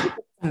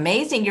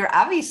 Amazing. You're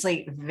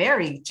obviously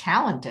very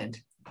talented.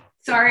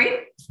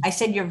 Sorry? I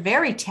said you're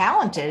very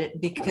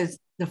talented because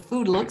the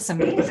food looks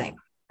amazing.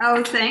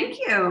 Oh, thank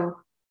you.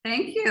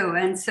 Thank you.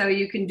 And so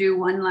you can do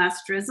one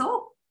last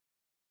drizzle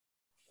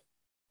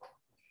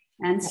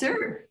and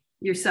serve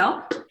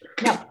yourself.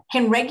 Now,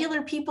 can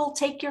regular people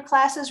take your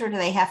classes or do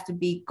they have to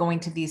be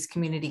going to these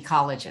community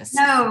colleges?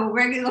 No,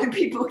 regular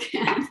people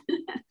can.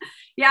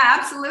 Yeah,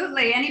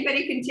 absolutely.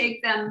 Anybody can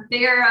take them.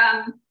 They're,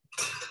 I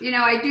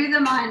do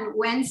them on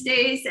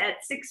Wednesdays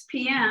at 6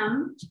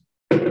 p.m.,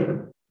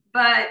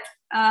 but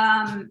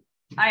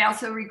I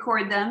also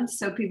record them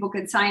so people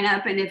could sign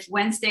up. And if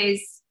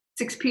Wednesdays,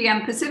 6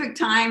 p.m. Pacific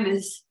time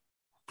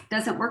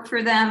doesn't work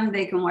for them,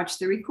 they can watch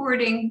the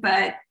recording.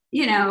 But,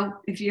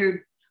 if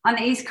you're on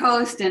the East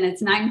Coast and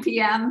it's 9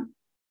 p.m.,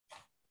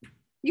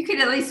 you could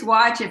at least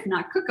watch, if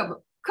not cook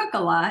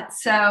a lot.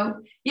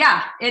 So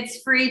yeah,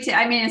 it's free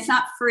it's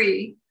not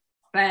free,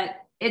 but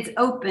it's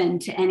open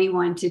to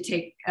anyone to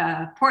take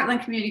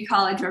Portland Community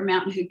College or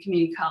Mountain Hood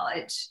Community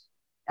College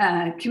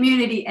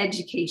community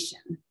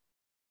education.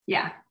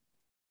 Yeah.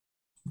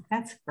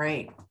 That's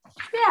great.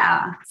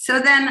 Yeah. So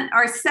then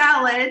our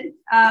salad,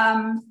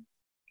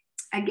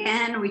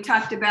 again, we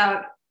talked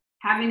about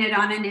having it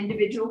on an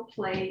individual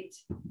plate.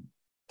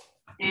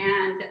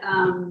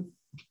 And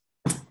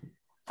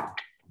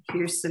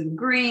here's some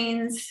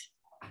greens.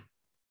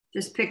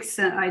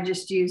 I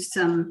just used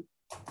some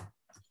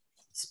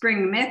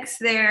spring mix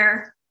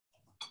there.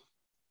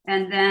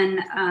 And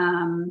then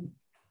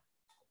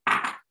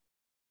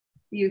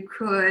you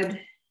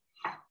could,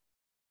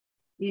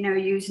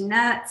 use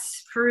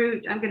nuts,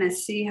 fruit. I'm going to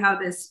see how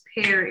this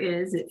pear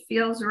is. It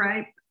feels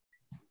ripe.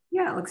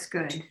 Yeah, it looks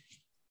good.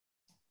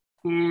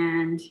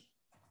 And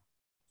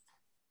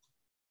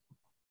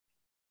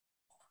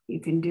you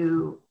can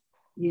do,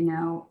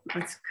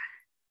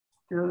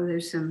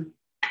 there's some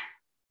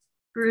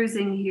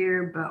bruising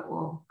here, but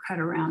we'll cut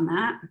around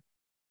that.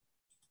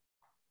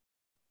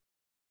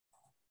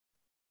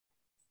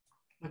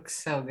 Looks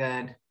so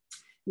good.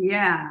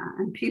 Yeah,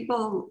 and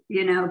people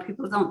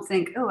don't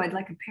think, oh, I'd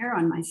like a pear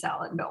on my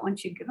salad, but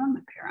once you give them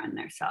a pear on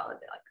their salad,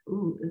 they're like,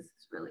 ooh, this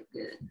is really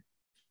good.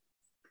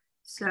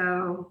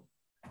 So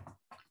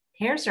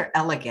pears are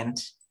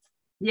elegant.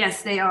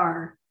 Yes, they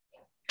are.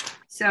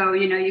 So,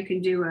 you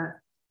can do a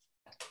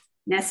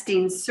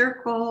nesting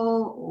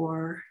circle,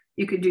 or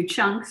you could do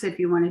chunks if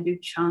you want to do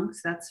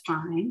chunks, that's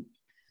fine.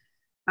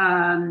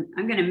 I'm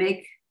going to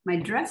make my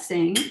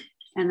dressing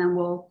and then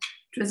we'll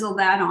drizzle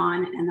that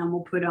on, and then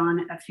we'll put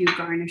on a few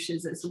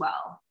garnishes as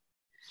well.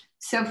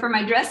 So for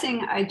my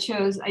dressing, I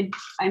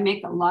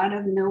make a lot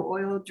of no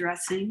oil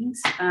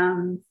dressings.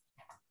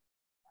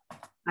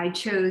 I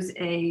chose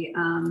a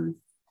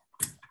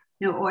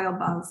no oil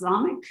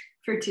balsamic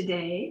for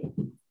today.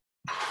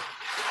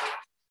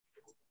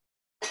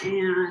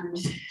 And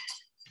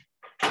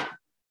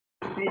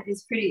it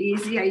is pretty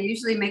easy. I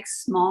usually make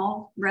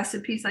small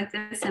recipes like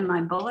this in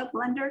my bullet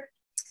blender.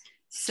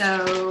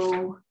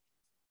 So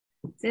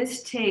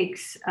this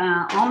takes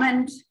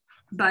almond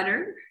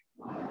butter.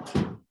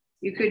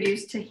 You could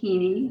use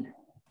tahini,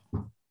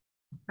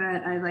 but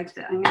I'm going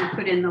to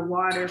put in the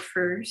water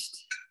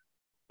first.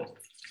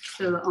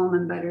 So the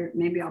almond butter,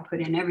 maybe I'll put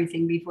in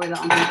everything before the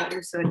almond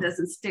butter so it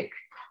doesn't stick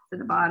to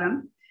the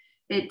bottom.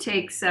 It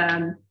takes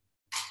 1/4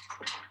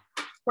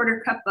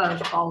 cup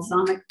of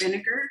balsamic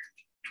vinegar.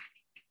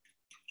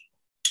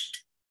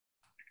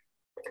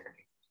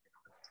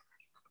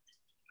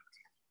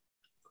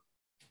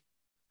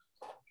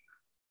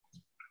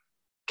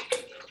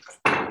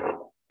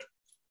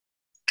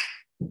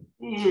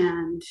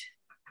 And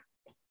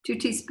 2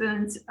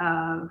 teaspoons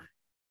of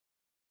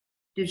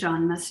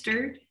Dijon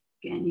mustard.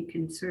 Again, you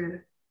can sort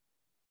of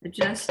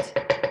adjust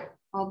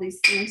all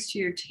these things to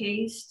your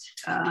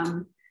taste.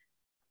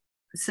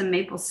 Some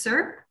maple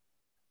syrup,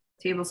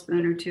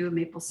 tablespoon or 2 of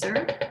maple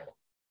syrup.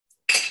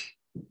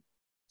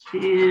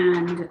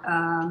 And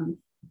a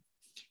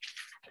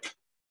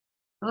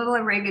little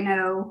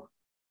oregano,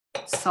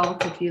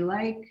 salt if you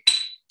like,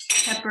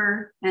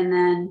 pepper, and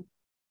then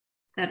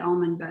that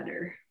almond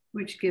butter,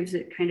 which gives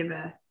it kind of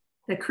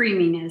the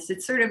creaminess.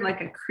 It's sort of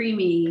like a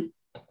creamy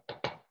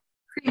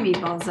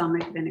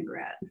balsamic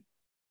vinaigrette.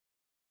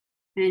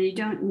 And you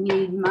don't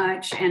need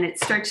much, and it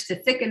starts to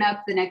thicken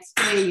up the next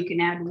day. You can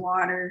add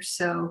water,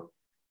 so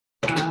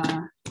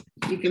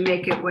you can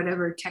make it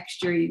whatever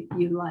texture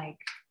you like.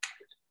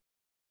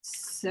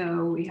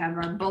 So we have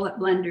our bullet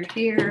blender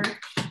here.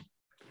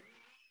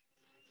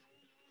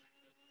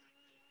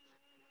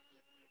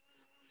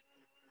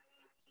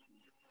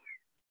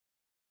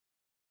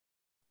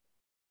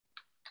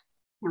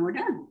 and we're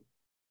done.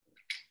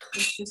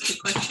 It's just a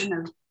question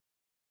of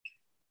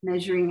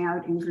measuring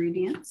out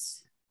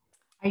ingredients.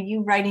 Are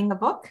you writing a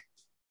book?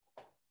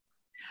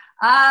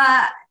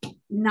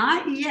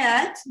 Not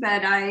yet,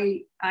 but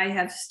I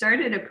have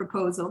started a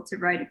proposal to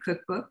write a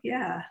cookbook.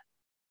 Yeah.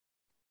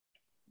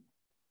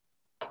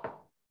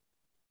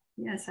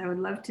 Yes, I would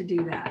love to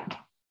do that.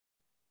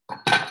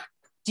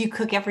 Do you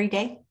cook every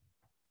day?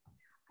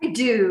 I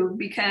do,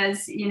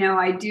 because, you know,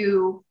 I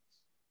do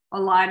a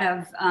lot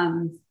of,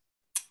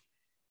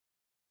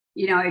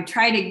 you know, I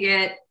try to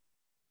get,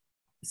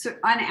 so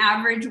on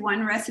average,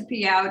 one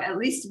recipe out, at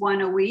least one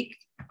a week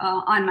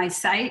on my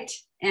site.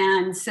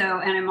 And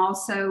I'm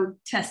also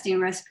testing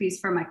recipes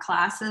for my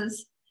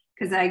classes,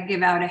 because I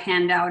give out a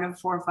handout of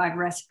 4 or 5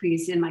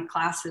 recipes in my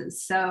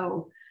classes.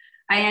 So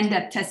I end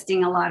up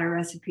testing a lot of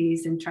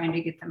recipes and trying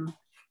to get them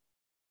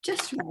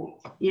just right,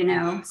 you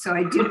know, so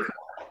I do cook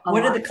a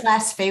What lot. are the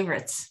class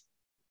favorites?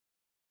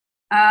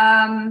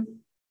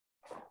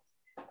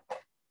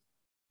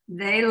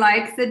 They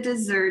like the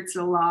desserts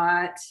a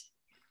lot.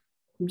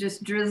 I'm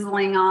just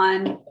drizzling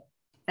on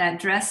that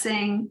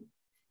dressing.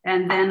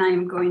 And then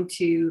I'm going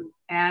to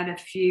add a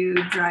few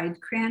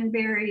dried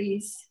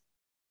cranberries.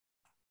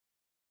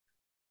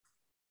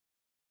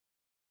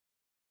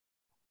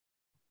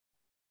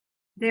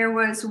 There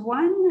was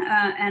one,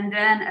 and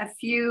then a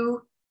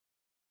few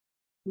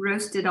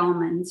roasted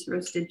almonds,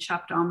 roasted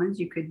chopped almonds.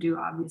 You could do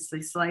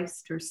obviously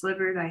sliced or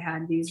slivered. I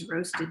had these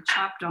roasted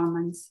chopped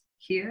almonds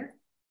here.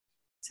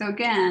 So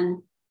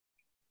again,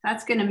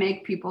 that's going to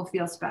make people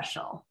feel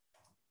special,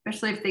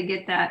 especially if they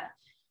get that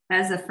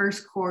as a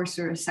first course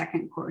or a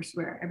second course,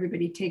 where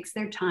everybody takes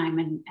their time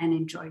and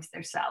enjoys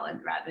their salad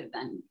rather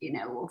than, you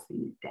know,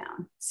 wolfing it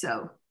down.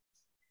 So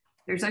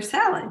there's our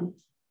salad.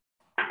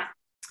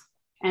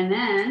 And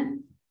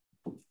then,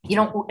 You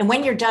know, and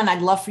when you're done,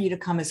 I'd love for you to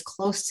come as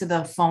close to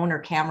the phone or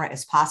camera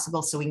as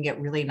possible so we can get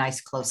really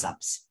nice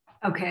close-ups.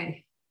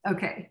 okay.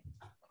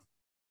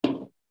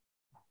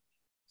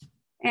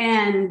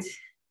 And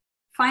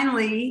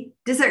finally,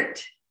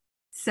 dessert.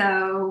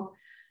 So,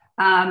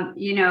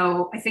 you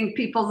know, I think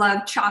people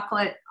love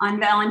chocolate on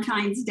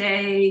Valentine's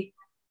Day,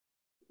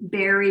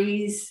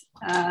 berries.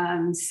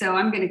 So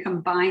I'm going to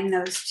combine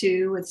those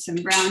two with some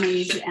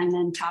brownies and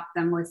then top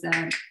them with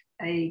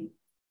a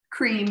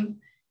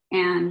cream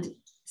and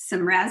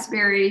some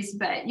raspberries.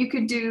 But you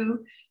could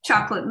do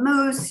chocolate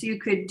mousse. You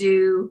could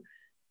do,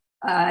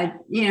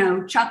 you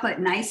know, chocolate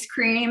and ice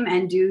cream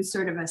and do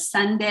sort of a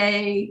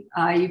sundae.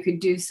 You could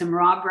do some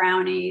raw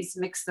brownies,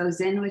 mix those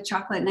in with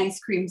chocolate and ice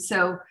cream.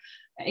 So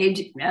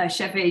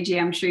Chef AJ,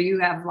 I'm sure you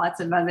have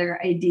lots of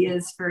other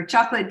ideas for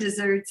chocolate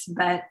desserts,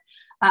 but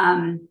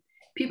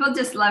people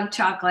just love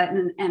chocolate.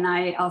 And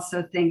I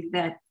also think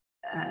that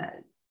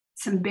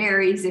some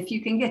berries, if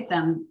you can get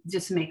them,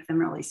 just make them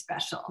really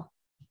special.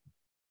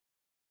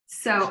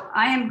 So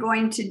I am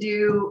going to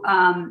do,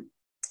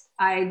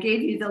 I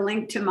gave you the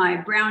link to my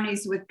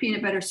brownies with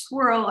peanut butter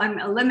swirl. I'm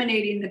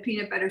eliminating the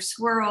peanut butter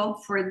swirl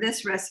for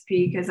this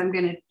recipe because I'm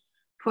going to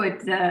put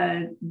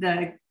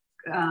the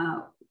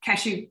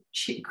cashew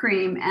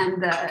cream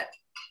and the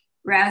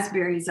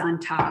raspberries on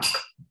top.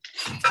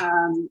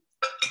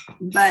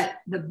 But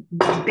the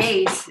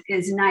base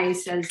is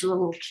nice as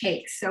little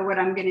cakes. So what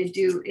I'm going to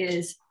do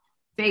is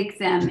bake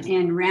them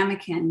in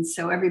ramekins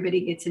so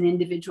everybody gets an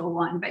individual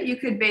one. But you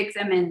could bake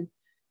them in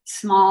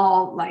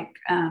small, like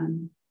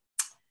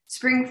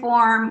spring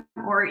form,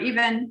 or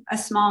even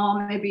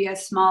maybe a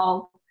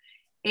small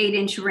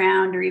 8-inch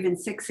round or even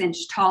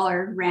 6-inch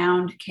taller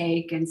round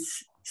cake and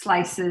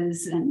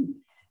slices, and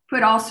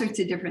put all sorts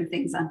of different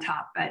things on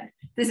top. But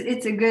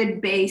it's a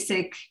good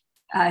basic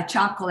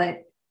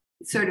chocolate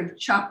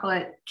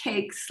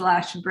cake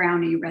 /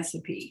 brownie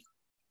recipe.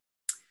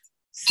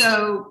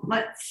 So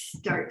let's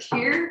start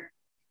here.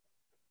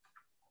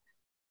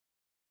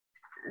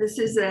 This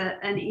is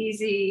an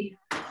easy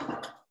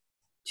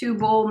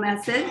 2-bowl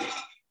method.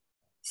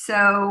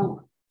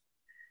 So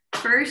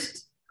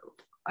first,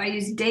 I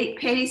use date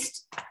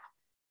paste.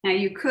 Now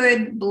you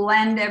could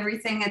blend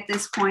everything at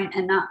this point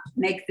and not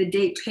make the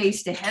date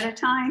paste ahead of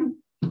time.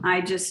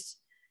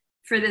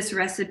 For this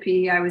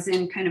recipe, I was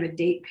in kind of a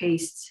date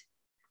paste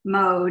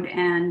mode,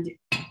 and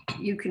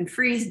you can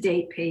freeze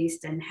date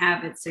paste and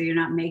have it so you're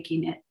not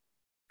making it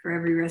for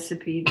every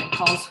recipe that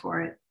calls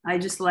for it. I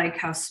just like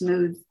how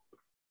smooth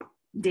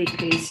date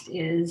paste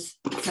is.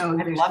 So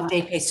I love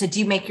date paste. So do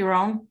you make your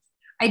own?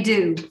 I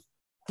do.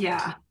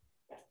 Yeah.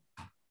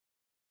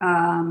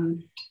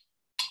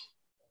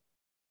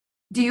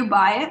 Do you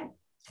buy it?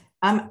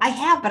 I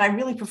have, but I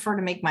really prefer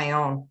to make my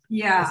own.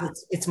 Yeah.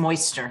 It's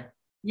moister.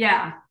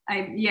 Yeah.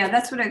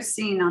 That's what I've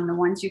seen on the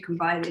ones you can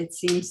buy. It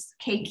seems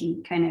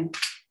cakey, kind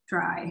of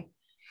dry.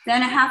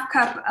 Then a 1/2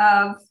 cup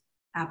of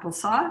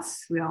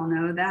applesauce. We all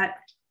know that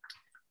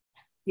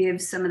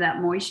gives some of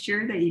that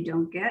moisture that you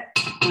don't get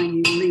when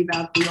you leave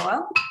out the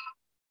oil.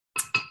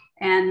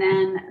 And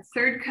then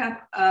 1/3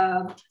 cup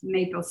of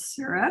maple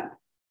syrup.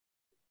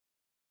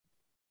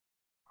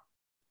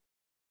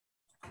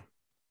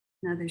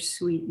 Another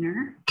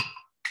sweetener.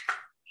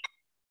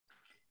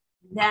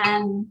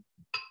 Then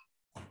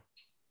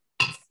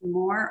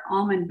more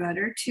almond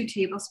butter, 2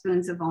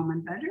 tablespoons of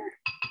almond butter.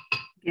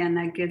 Again,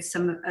 that gives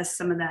us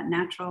some of that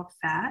natural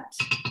fat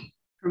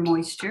for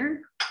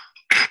moisture.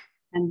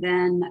 And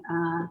then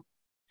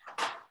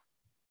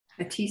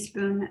a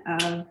teaspoon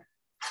of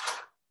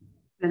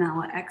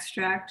vanilla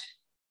extract.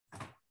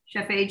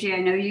 Chef AJ,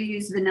 I know you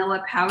use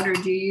vanilla powder.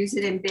 Do you use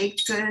it in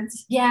baked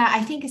goods? Yeah,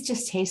 I think it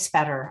just tastes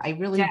better. I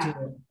really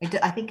do.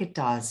 I think it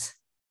does.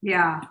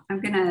 Yeah,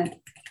 I'm gonna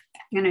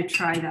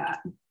try that.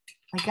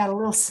 I got a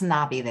little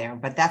snobby there,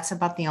 but that's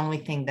about the only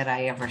thing that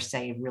I ever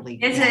say really.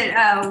 Is it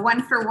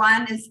 1 for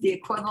 1 is the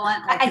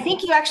equivalent? I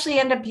think you actually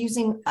end up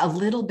using a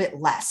little bit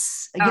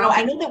less. You know,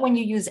 okay. I know that when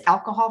you use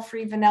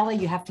alcohol-free vanilla,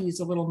 you have to use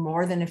a little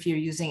more than if you're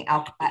using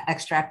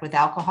extract with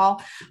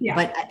alcohol. Yeah.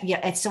 But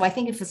yeah, so I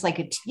think if it's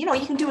like, you know,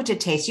 you can do it to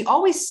taste. You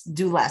always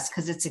do less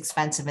because it's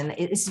expensive and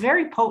it's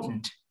very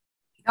potent.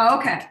 Oh,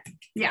 okay.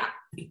 Yeah.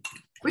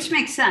 Which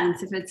makes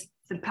sense if it's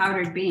the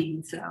powdered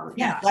bean. So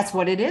yeah, that's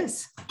what it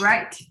is.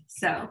 Right.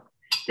 So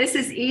this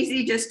is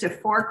easy just to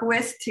fork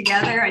whisk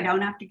together. I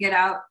don't have to get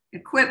out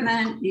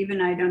equipment,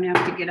 even I don't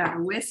have to get out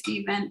a whisk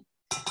even.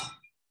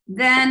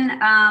 Then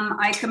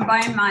I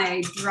combine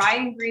my dry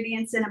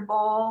ingredients in a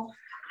bowl,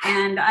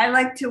 and I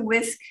like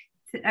to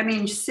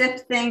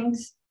sift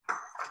things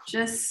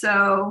just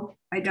so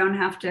I don't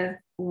have to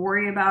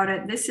worry about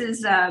it. This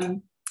is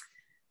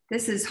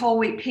whole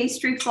wheat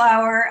pastry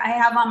flour. I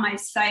have on my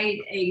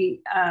site a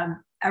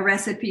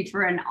recipe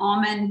for an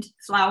almond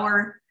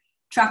flour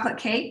chocolate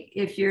cake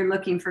if you're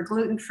looking for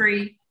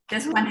gluten-free.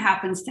 This one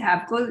happens to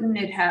have gluten.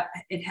 It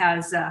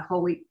has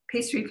whole wheat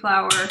pastry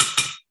flour,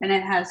 and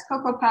it has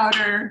cocoa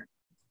powder,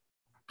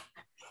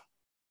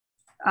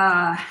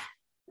 a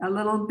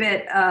little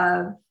bit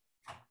of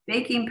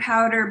baking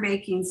powder,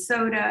 baking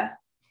soda,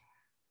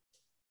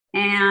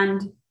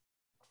 and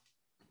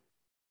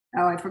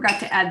I forgot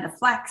to add the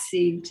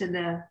flaxseed to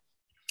the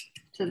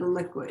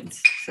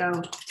liquids.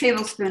 So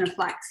tablespoon of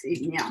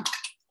flaxseed meal.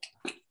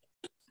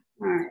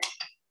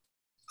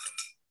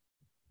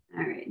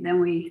 All right, then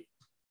we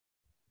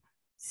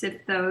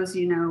sift those.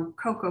 You know,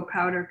 cocoa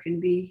powder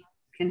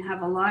can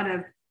have a lot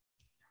of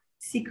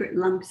secret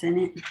lumps in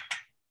it.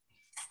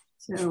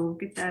 So we'll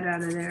get that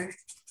out of there.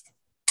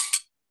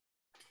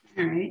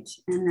 All right,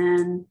 and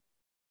then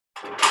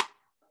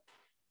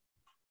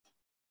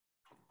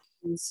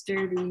we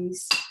stir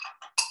these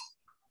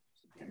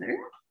together.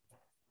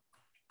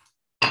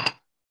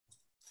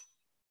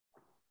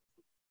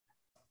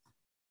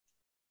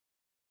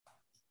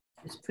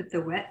 Just put the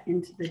wet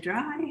into the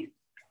dry.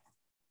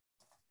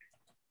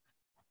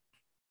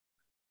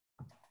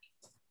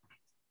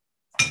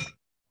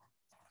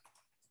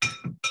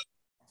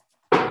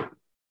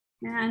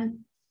 And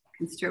you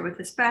can stir with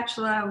a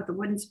spatula, with a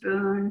wooden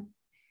spoon.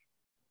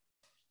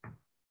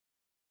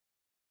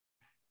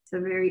 It's a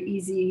very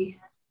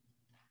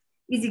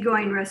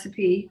easygoing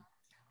recipe.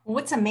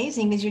 What's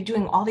amazing is you're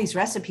doing all these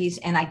recipes,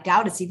 and I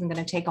doubt it's even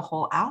going to take a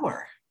whole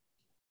hour.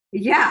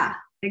 Yeah,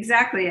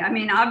 exactly. I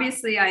mean,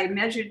 obviously I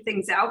measured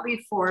things out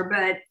before,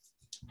 but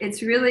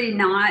it's really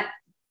not,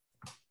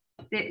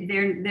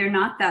 they're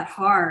not that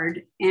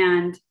hard.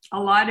 And a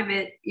lot of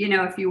it, you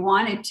know, if you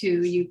wanted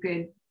to, you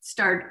could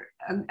start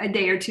a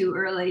day or two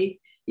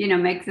early, you know,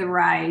 make the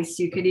rice.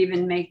 You could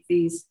even make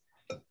these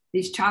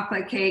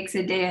chocolate cakes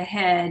a day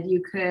ahead.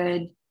 You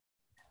could,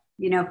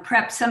 you know,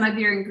 prep some of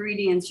your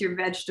ingredients, your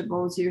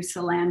vegetables, your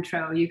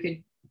cilantro. You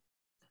could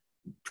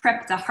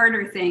prep the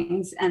harder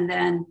things, and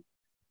then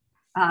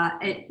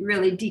it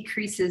really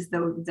decreases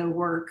the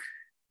work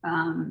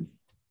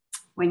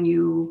when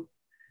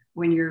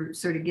you're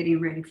sort of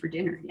getting ready for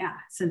dinner. Yeah,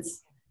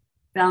 since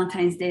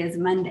Valentine's Day is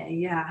Monday.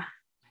 Yeah.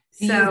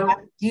 Do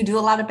you do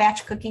a lot of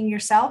batch cooking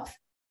yourself?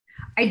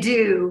 I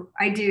do.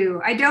 I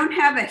don't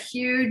have a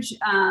huge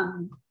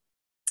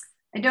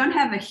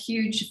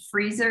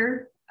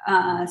freezer,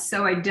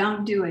 so I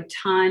don't do a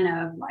ton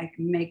of like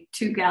make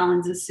 2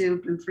 gallons of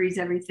soup and freeze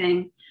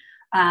everything.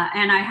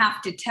 And I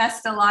have to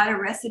test a lot of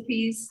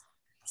recipes,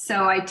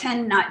 so I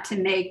tend not to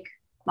make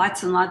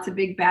lots and lots of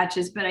big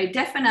batches, but I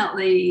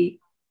definitely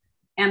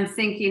am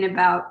thinking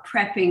about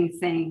prepping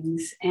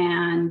things.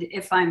 And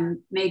if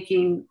I'm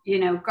making, you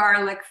know,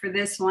 garlic for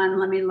this one,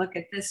 let me look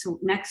at this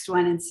next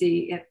one and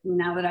see if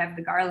now that I have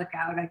the garlic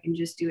out, I can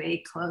just do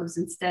 8 cloves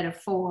instead of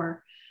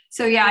 4.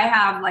 So yeah, I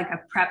have like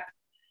a prep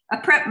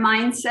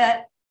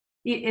mindset.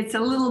 It's a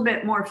little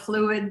bit more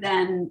fluid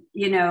than,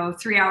 you know,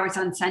 3 hours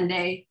on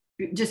Sunday,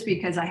 just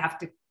because I have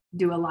to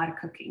do a lot of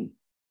cooking.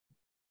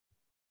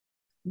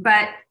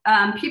 But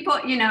people,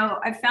 you know,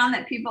 I found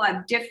that people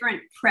have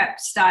different prep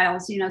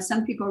styles. You know,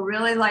 some people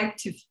really like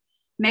to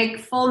make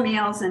full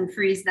meals and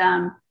freeze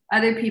them.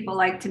 Other people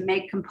like to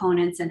make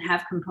components and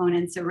have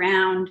components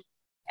around.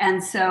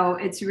 And so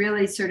it's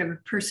really sort of a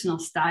personal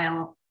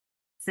style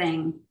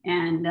thing.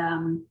 And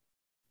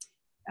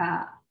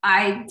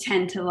I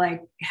tend to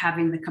like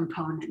having the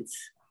components.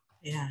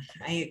 Yeah,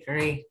 I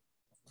agree.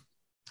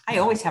 I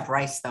always have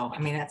rice though. I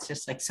mean, that's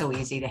just like so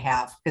easy to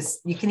have,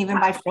 because you can even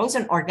buy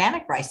frozen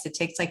organic rice. It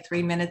takes like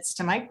 3 minutes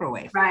to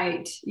microwave.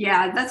 Right.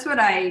 Yeah. That's what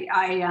I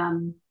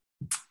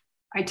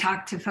I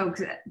talk to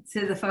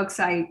the folks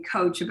I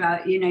coach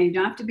about, you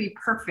don't have to be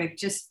perfect.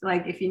 Just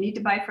like if you need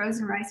to buy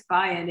frozen rice,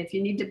 buy it. If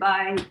you need to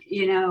buy,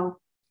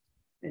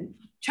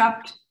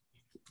 chopped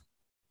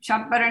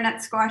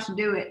butternut squash,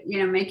 do it.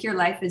 Make your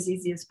life as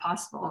easy as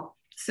possible.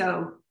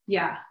 So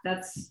yeah,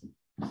 that's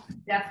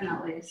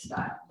definitely a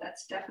style.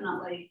 That's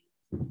definitely,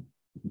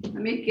 let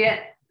me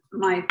get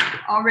my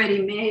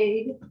already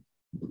made.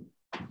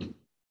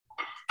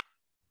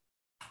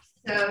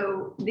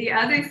 So the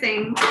other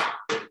thing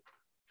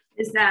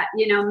is that,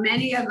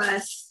 many of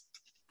us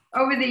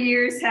over the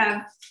years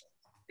have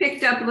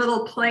picked up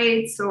little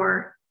plates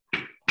or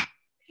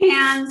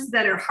pans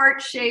that are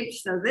heart shaped.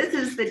 So this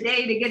is the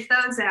day to get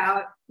those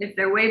out if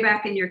they're way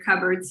back in your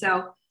cupboard.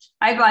 So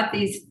I bought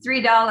these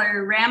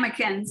 $3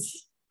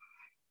 ramekins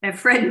at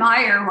Fred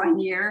Meyer one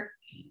year.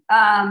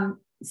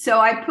 So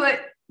I put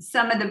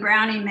some of the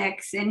brownie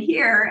mix in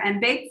here and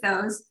bake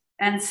those.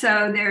 And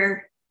so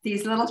they're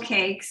these little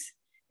cakes,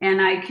 and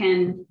I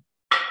can,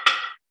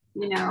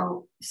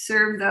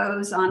 serve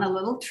those on a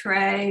little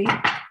tray.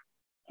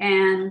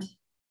 And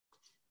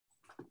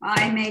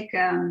I make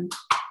a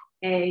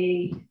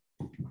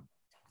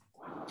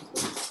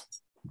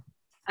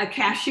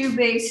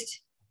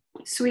cashew-based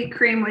sweet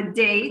cream with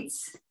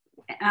dates.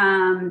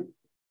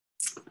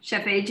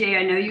 Chef AJ,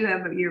 I know you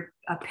have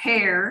a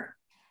pear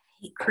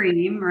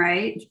cream,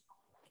 right?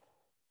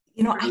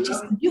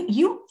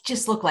 You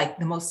just look like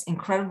the most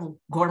incredible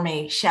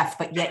gourmet chef,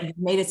 but yet you've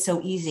made it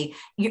so easy.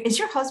 Is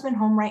your husband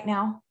home right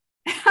now?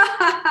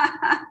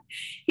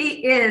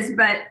 He is,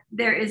 but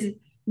there is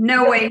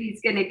no way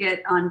he's going to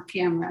get on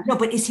camera. No,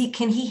 but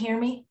can he hear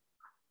me?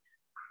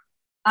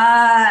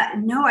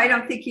 No, I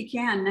don't think he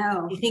can.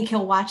 No. You think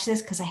he'll watch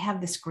this? Because I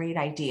have this great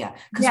idea.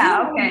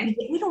 Yeah, okay.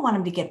 We don't want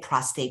him to get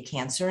prostate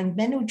cancer, and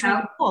men who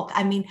drink milk.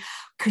 I mean,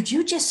 could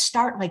you just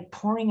start like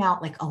pouring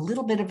out like a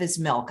little bit of his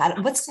milk?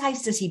 What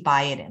size does he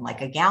buy it in?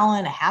 Like a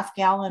gallon, a half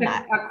gallon?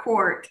 A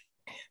quart.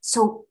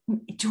 So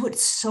do it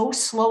so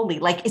slowly,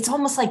 like it's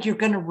almost like you're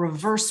going to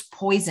reverse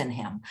poison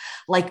him,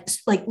 like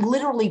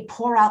literally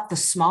pour out the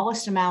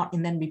smallest amount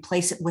and then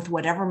replace it with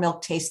whatever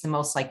milk tastes the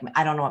most like.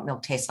 I don't know what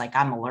milk tastes like.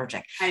 I'm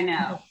allergic. I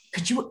know.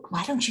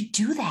 Why don't you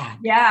do that?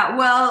 Yeah,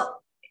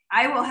 well,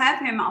 I will have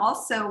him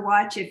also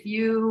watch. If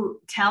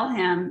you tell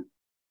him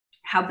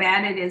how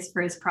bad it is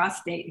for his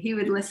prostate, he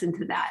would listen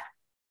to that.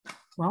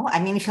 Well, I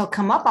mean, if he'll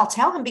come up, I'll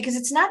tell him, because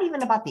it's not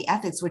even about the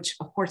ethics, which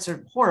of course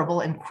are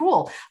horrible and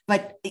cruel,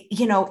 but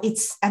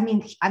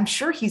I'm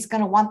sure he's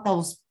going to want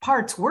those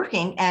parts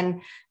working.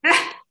 And,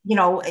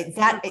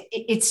 that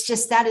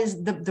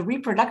is the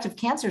reproductive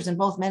cancers in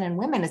both men and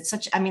women. It's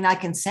I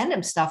can send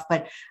him stuff,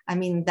 but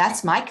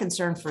that's my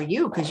concern for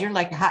you, because you're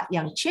like a hot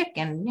young chick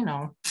and,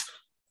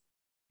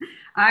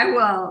 I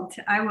will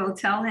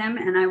tell him,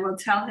 and I will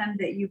tell him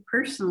that you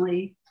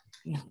personally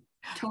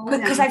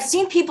because I've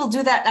seen people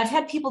do that. I've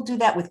had people do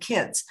that with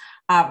kids,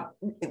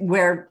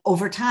 where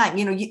over time,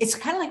 it's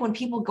kind of like when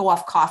people go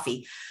off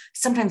coffee,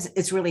 sometimes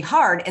it's really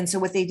hard. And so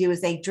what they do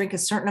is they drink a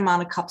certain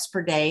amount of cups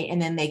per day.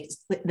 And then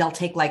they'll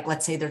take, like,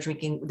 let's say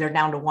they're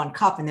down to 1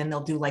 cup, and then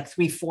they'll do like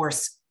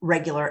 3/4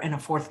 regular and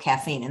 1/4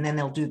 caffeine. And then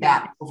they'll do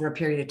that over a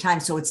period of time.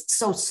 So it's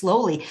so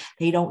slowly,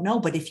 they don't know.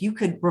 But if you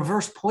could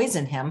reverse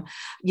poison him,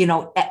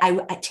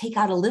 I take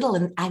out a little,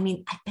 and I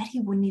bet he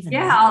wouldn't even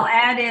know. I'll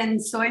add in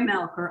soy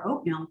milk or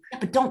oat milk. Yeah,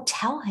 but don't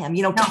tell him,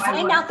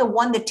 find out the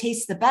one that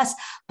tastes the best.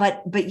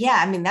 But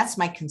yeah, that's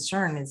my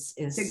concern is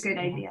it's a good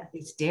idea.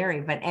 It's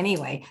dairy. But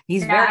anyway,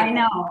 he's very, I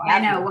know.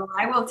 Well,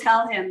 I will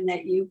tell him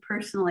that you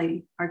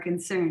personally are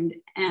concerned,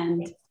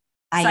 and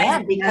I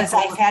am, because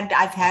I've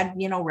had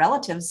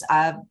relatives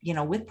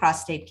with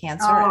prostate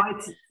cancer. Oh,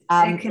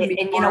 it can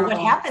be horrible. What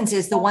happens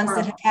is the ones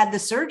that have had the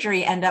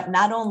surgery end up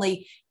not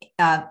only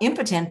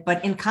impotent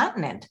but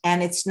incontinent,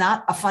 and it's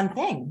not a fun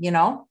thing.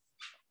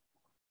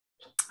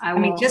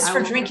 Just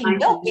for drinking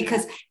milk,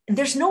 because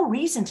there's no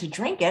reason to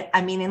drink it.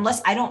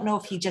 Unless, I don't know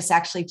if he just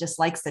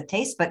likes the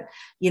taste, but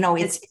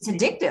it's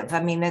addictive.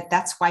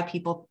 That's why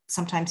people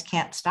sometimes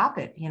can't stop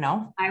it.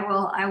 I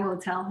will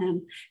tell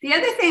him. The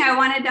other thing I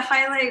wanted to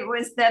highlight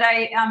was that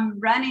I am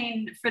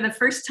running for the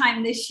first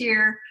time this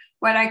year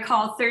what I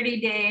call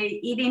 30-day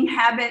eating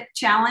habit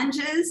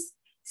challenges.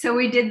 So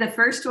we did the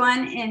first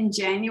one in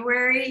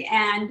January,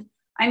 and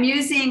I'm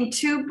using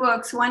 2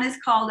 books. One is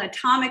called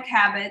Atomic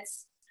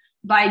Habits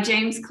by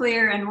James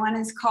Clear, and one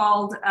is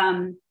called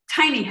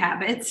Tiny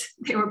Habits.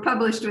 They were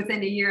published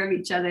within a year of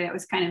each other. It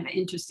was kind of an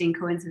interesting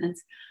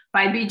coincidence,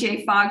 by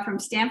BJ Fogg from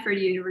Stanford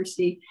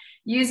University,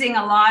 using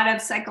a lot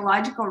of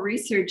psychological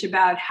research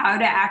about how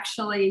to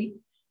actually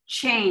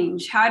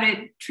change, how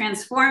to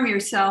transform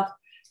yourself,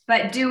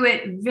 but do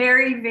it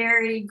very,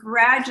 very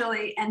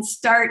gradually and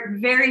start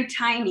very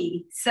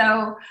tiny.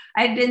 So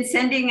I've been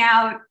sending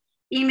out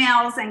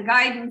emails and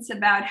guidance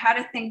about how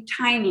to think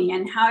tiny,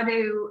 and how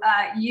to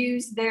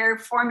use their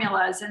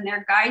formulas and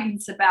their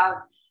guidance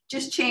about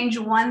just change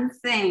one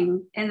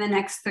thing in the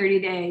next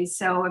 30 days.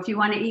 So if you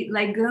want to eat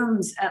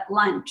legumes at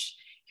lunch,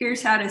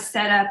 Here's how to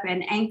set up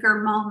an anchor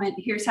moment.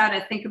 Here's how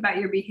to think about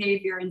your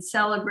behavior and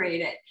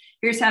celebrate it.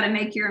 Here's how to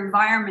make your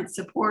environment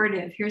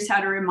supportive. Here's how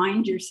to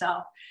remind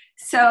yourself.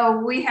 So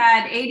we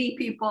had 80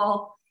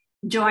 people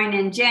join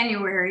in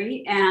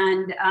January,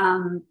 and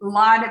a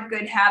lot of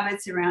good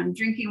habits around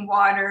drinking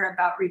water,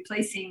 about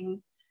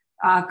replacing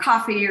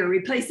coffee or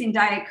replacing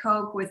Diet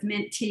Coke with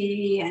mint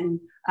tea, and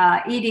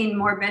eating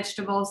more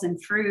vegetables and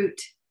fruit.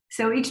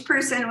 So each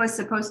person was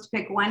supposed to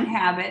pick one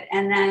habit,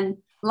 and then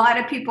a lot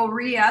of people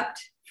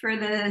re-upped for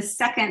the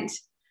second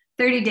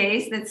 30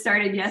 days that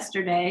started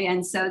yesterday.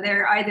 And so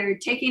they're either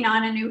taking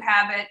on a new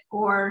habit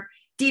or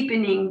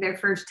deepening their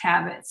first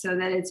habit so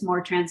that it's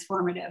more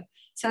transformative.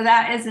 So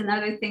that is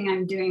another thing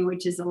I'm doing,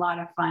 which is a lot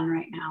of fun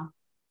right now.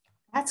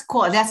 That's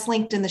cool. That's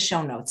linked in the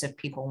show notes if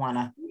people want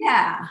to.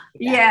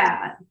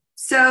 Yeah.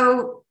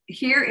 So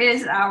here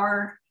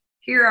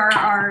are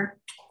our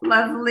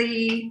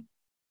lovely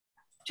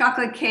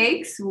chocolate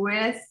cakes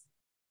with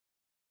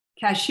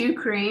cashew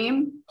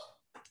cream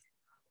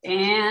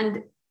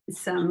and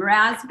some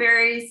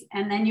raspberries.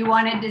 And then you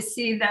wanted to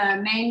see the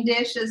main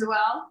dish as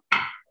well.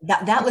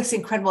 That looks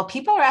incredible.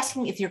 People are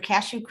asking if your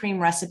cashew cream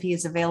recipe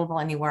is available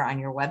anywhere on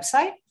your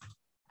website.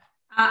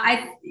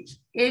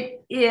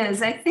 It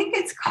is. I think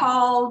it's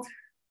called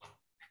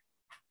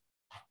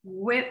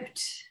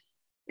whipped.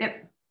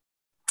 Let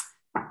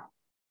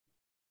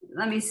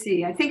me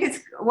see. I think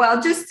it's,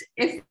 well, just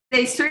if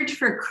they search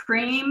for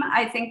cream,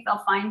 I think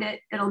they'll find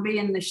it. It'll be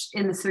in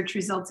the search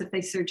results if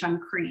they search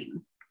on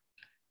cream.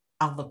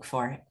 I'll look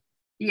for it.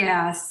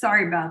 Yeah,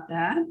 sorry about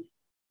that.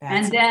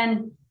 And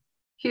then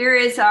here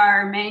is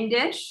our main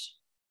dish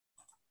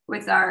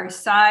with our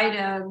side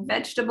of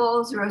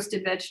vegetables,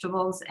 roasted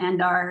vegetables,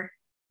 and our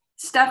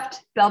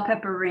stuffed bell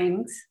pepper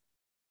rings.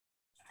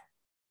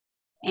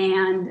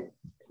 And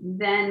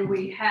then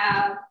we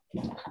have,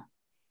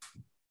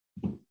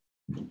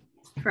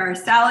 for our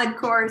salad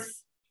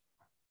course,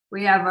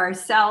 we have our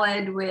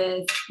salad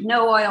with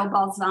no oil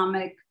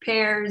balsamic,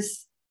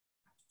 pears,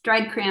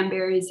 dried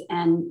cranberries,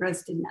 and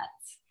roasted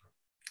nuts.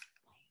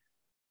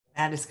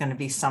 That is going to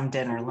be some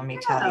dinner, let me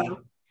tell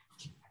you.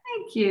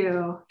 Thank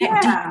you.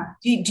 Yeah.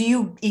 Do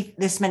you eat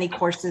this many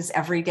courses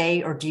every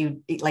day, or do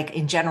you eat, like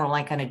in general,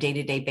 like on a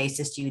day-to-day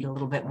basis, do you eat a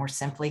little bit more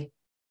simply?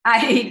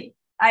 I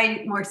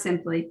eat more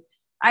simply.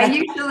 I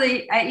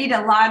eat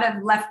a lot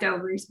of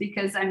leftovers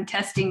because I'm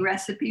testing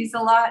recipes a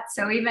lot.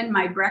 So even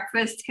my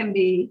breakfast can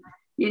be,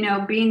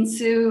 bean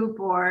soup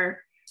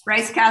or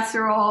rice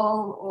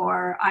casserole,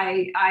 or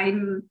I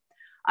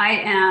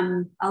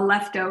am a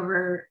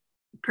leftover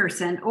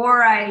person.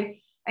 Or I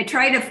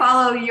try to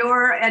follow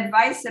your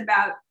advice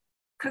about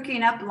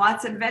cooking up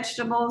lots of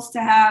vegetables to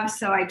have.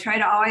 So I try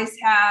to always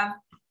have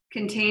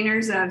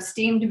containers of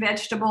steamed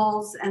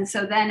vegetables. And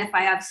so then if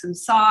I have some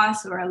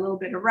sauce or a little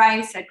bit of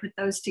rice, I put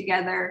those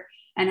together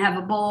and have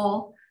a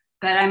bowl.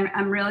 But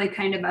I'm really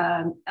kind of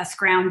a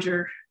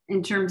scrounger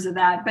in terms of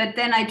that. But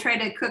then I try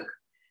to cook,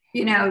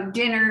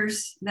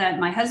 dinners that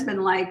my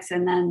husband likes,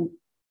 and then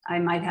I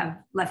might have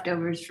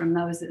leftovers from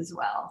those as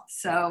well.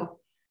 So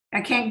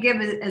I can't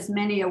give as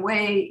many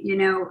away,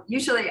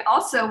 usually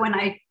also when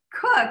I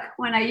cook,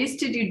 when I used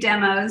to do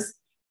demos,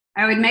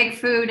 I would make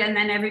food and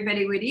then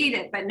everybody would eat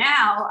it. But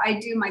now I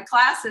do my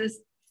classes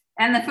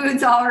and the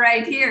food's all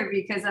right here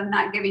because I'm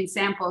not giving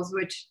samples,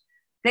 which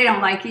they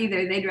don't like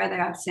either. They'd rather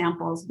have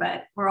samples,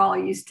 but we're all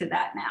used to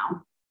that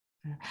now.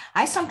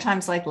 I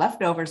sometimes like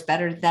leftovers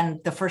better than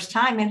the first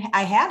time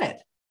I had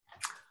it.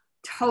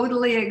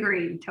 Totally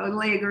agree.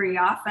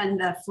 Often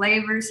the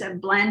flavors have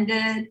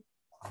blended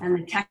and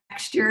the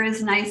texture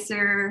is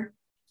nicer.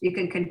 You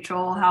can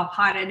control how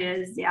hot it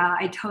is. Yeah,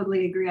 I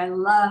totally agree. I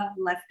love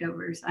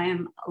leftovers. I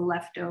am a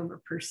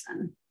leftover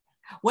person.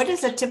 What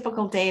does a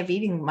typical day of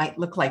eating might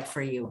look like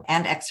for you,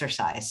 and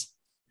exercise?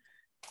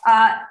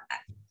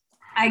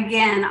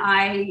 Again,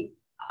 I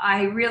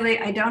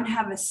don't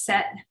have a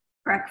set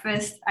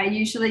breakfast. I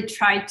usually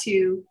try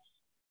to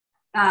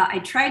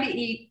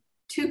eat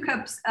 2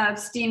 cups of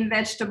steamed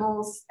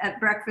vegetables at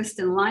breakfast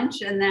and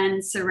lunch, and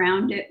then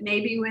surround it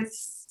maybe with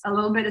a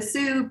little bit of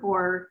soup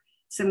or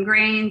some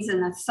grains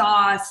and a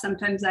sauce.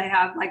 Sometimes I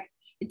have,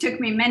 it took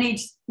me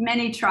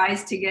many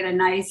tries to get a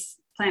nice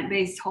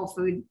plant-based whole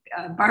food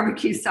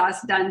barbecue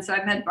sauce done. So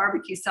I've had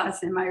barbecue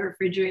sauce in my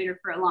refrigerator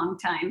for a long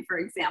time, for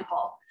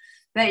example.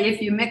 But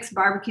if you mix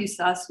barbecue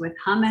sauce with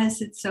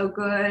hummus, it's so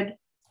good,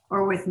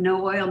 or with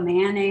no oil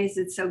mayonnaise,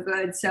 it's so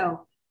good.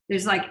 So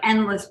there's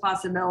endless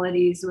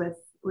possibilities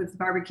with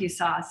barbecue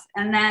sauce.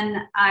 And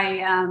then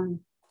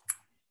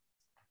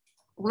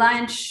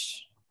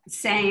lunch,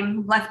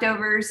 same,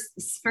 leftovers.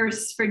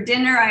 For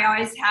dinner, I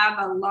always have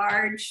a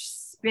large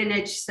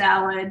spinach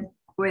salad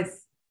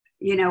with,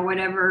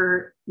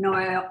 whatever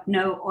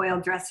no oil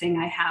dressing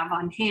I have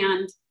on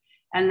hand,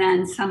 and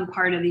then some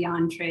part of the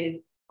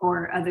entree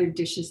or other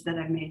dishes that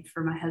I've made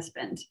for my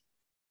husband.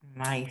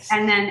 Nice.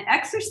 And then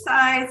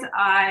exercise,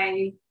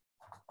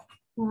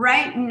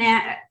 right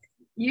now,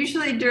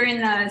 usually during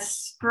the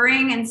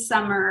spring and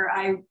summer,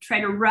 I try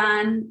to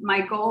run.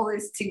 My goal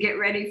is to get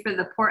ready for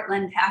the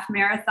Portland Half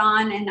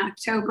Marathon in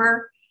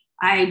October.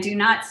 I do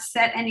not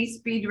set any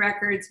speed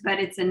records, but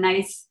it's a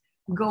nice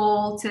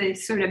goal to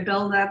sort of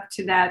build up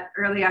to that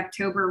early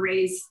October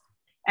race.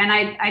 And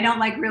I don't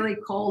like really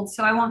cold,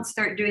 so I won't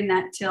start doing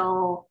that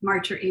till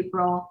March or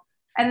April.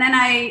 And then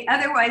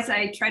otherwise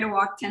I try to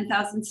walk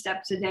 10,000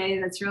 steps a day.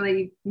 That's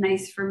really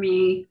nice for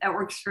me. That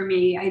works for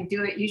me. I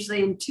do it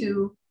usually in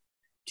two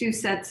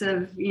sets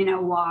of,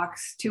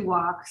 two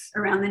walks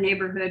around the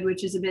neighborhood,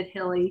 which is a bit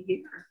hilly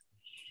here.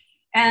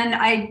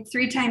 And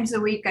 3 times a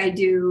week, I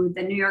do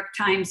the New York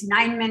Times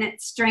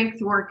 9-minute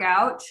strength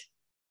workout,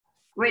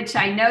 which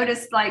I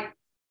noticed, like,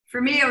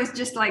 for me, it was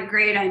just like,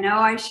 great. I know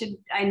I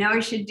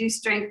should do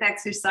strength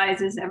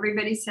exercises.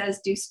 Everybody says,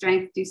 do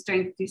strength, do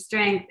strength, do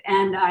strength.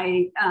 And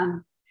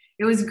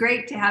it was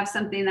great to have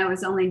something that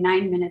was only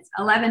 9 minutes,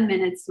 11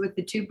 minutes with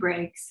the 2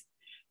 breaks.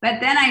 But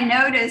then I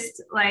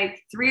noticed,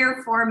 like 3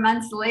 or 4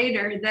 months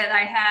later, that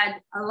I had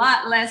a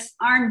lot less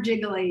arm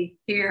jiggly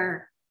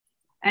here.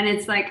 And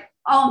it's like,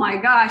 oh my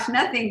gosh,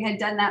 nothing had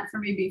done that for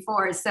me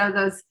before. So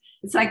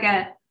it's like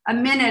a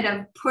minute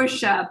of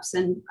push-ups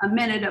and a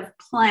minute of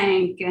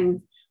plank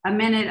and a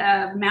minute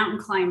of mountain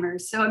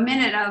climbers. So a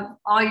minute of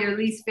all your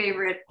least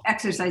favorite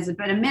exercises,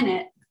 but a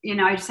minute,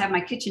 I just have my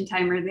kitchen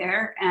timer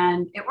there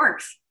and it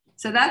works.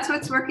 So that's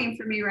what's working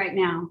for me right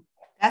now.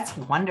 That's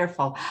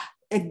wonderful.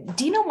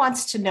 Dina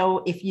wants to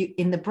know if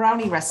in the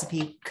brownie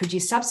recipe, could you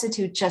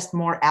substitute just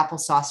more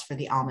applesauce for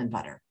the almond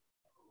butter?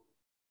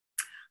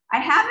 I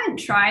haven't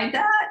tried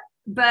that,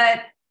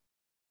 but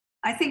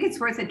I think it's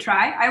worth a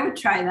try. I would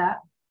try that.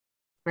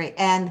 Great.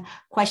 And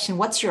question,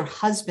 what's your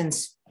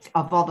husband's,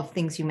 of all the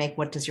things you make,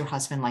 what does your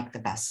husband like the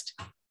best?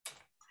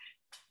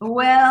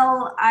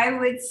 Well, I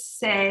would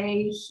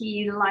say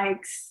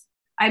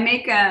I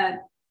make a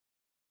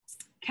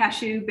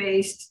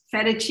cashew-based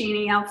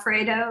fettuccine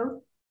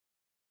Alfredo,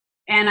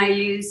 and I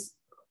use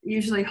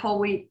usually whole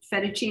wheat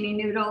fettuccine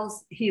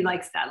noodles. He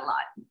likes that a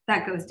lot.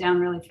 That goes down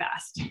really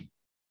fast.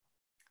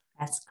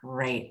 That's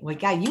great. Well,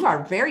 God, you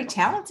are very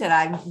talented.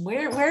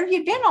 Where have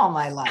you been all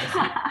my life?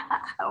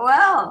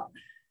 Well,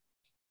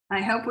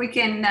 I hope we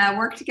can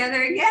work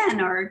together again.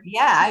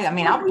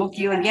 I'll book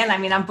you again.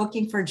 I'm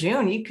booking for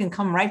June. You can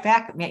come right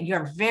back.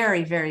 You're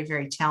very, very,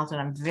 very talented.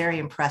 I'm very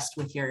impressed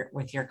with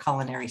your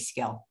culinary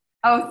skill.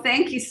 Oh,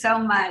 thank you so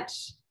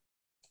much.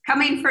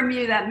 Coming from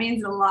you, that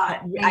means a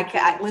lot.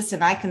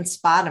 Listen, I can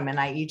spot them,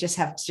 and you just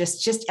have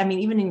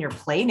even in your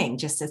plating,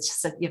 you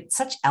have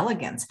such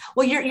elegance.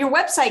 Well, your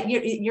website,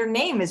 your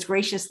name is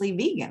Graciously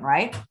Vegan,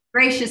 right?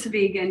 Gracious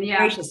Vegan, yeah.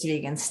 Gracious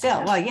Vegan still.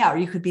 Yeah. Well, yeah, or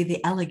you could be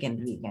the Elegant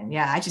Vegan.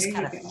 Yeah, I just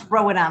kind of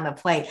throw it on the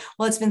plate.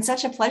 Well, it's been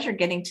such a pleasure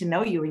getting to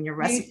know you, and your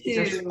recipes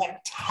are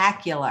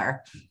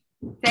spectacular.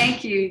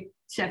 Thank you,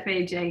 Chef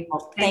AJ.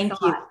 Well, thank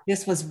you.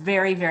 This was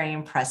very, very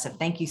impressive.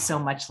 Thank you so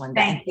much, Linda.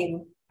 Thank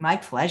you. My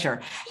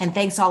pleasure. And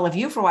thanks all of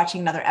you for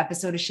watching another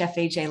episode of Chef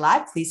AJ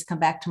Live. Please come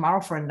back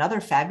tomorrow for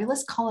another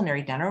fabulous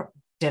culinary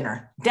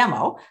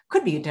demo.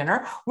 Could be a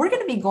dinner. We're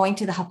going to be going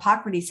to the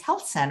Hippocrates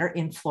Health Center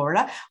in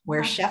Florida,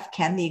 where Chef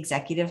Ken, the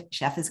executive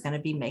chef, is going to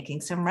be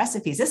making some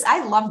recipes.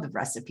 I love the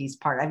recipes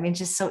part.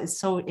 It's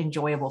so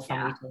enjoyable for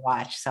me to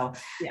watch. So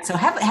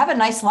have a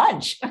nice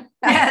lunch.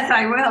 Yes,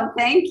 I will.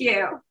 Thank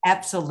you.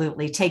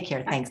 Absolutely. Take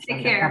care. Thanks.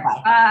 Take care.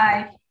 Bye-bye.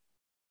 Bye.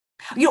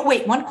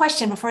 Wait, one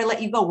question before I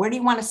let you go. Where do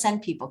you want to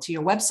send people? To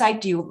your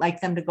website? Do you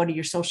like them to go to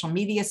your social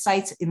media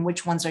sites? In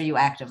which ones are you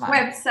active on?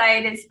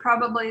 Website is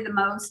probably the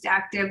most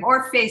active,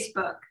 or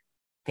Facebook.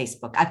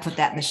 Facebook. I put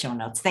that in the show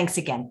notes. Thanks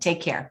again. Take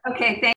care. Okay. Thanks.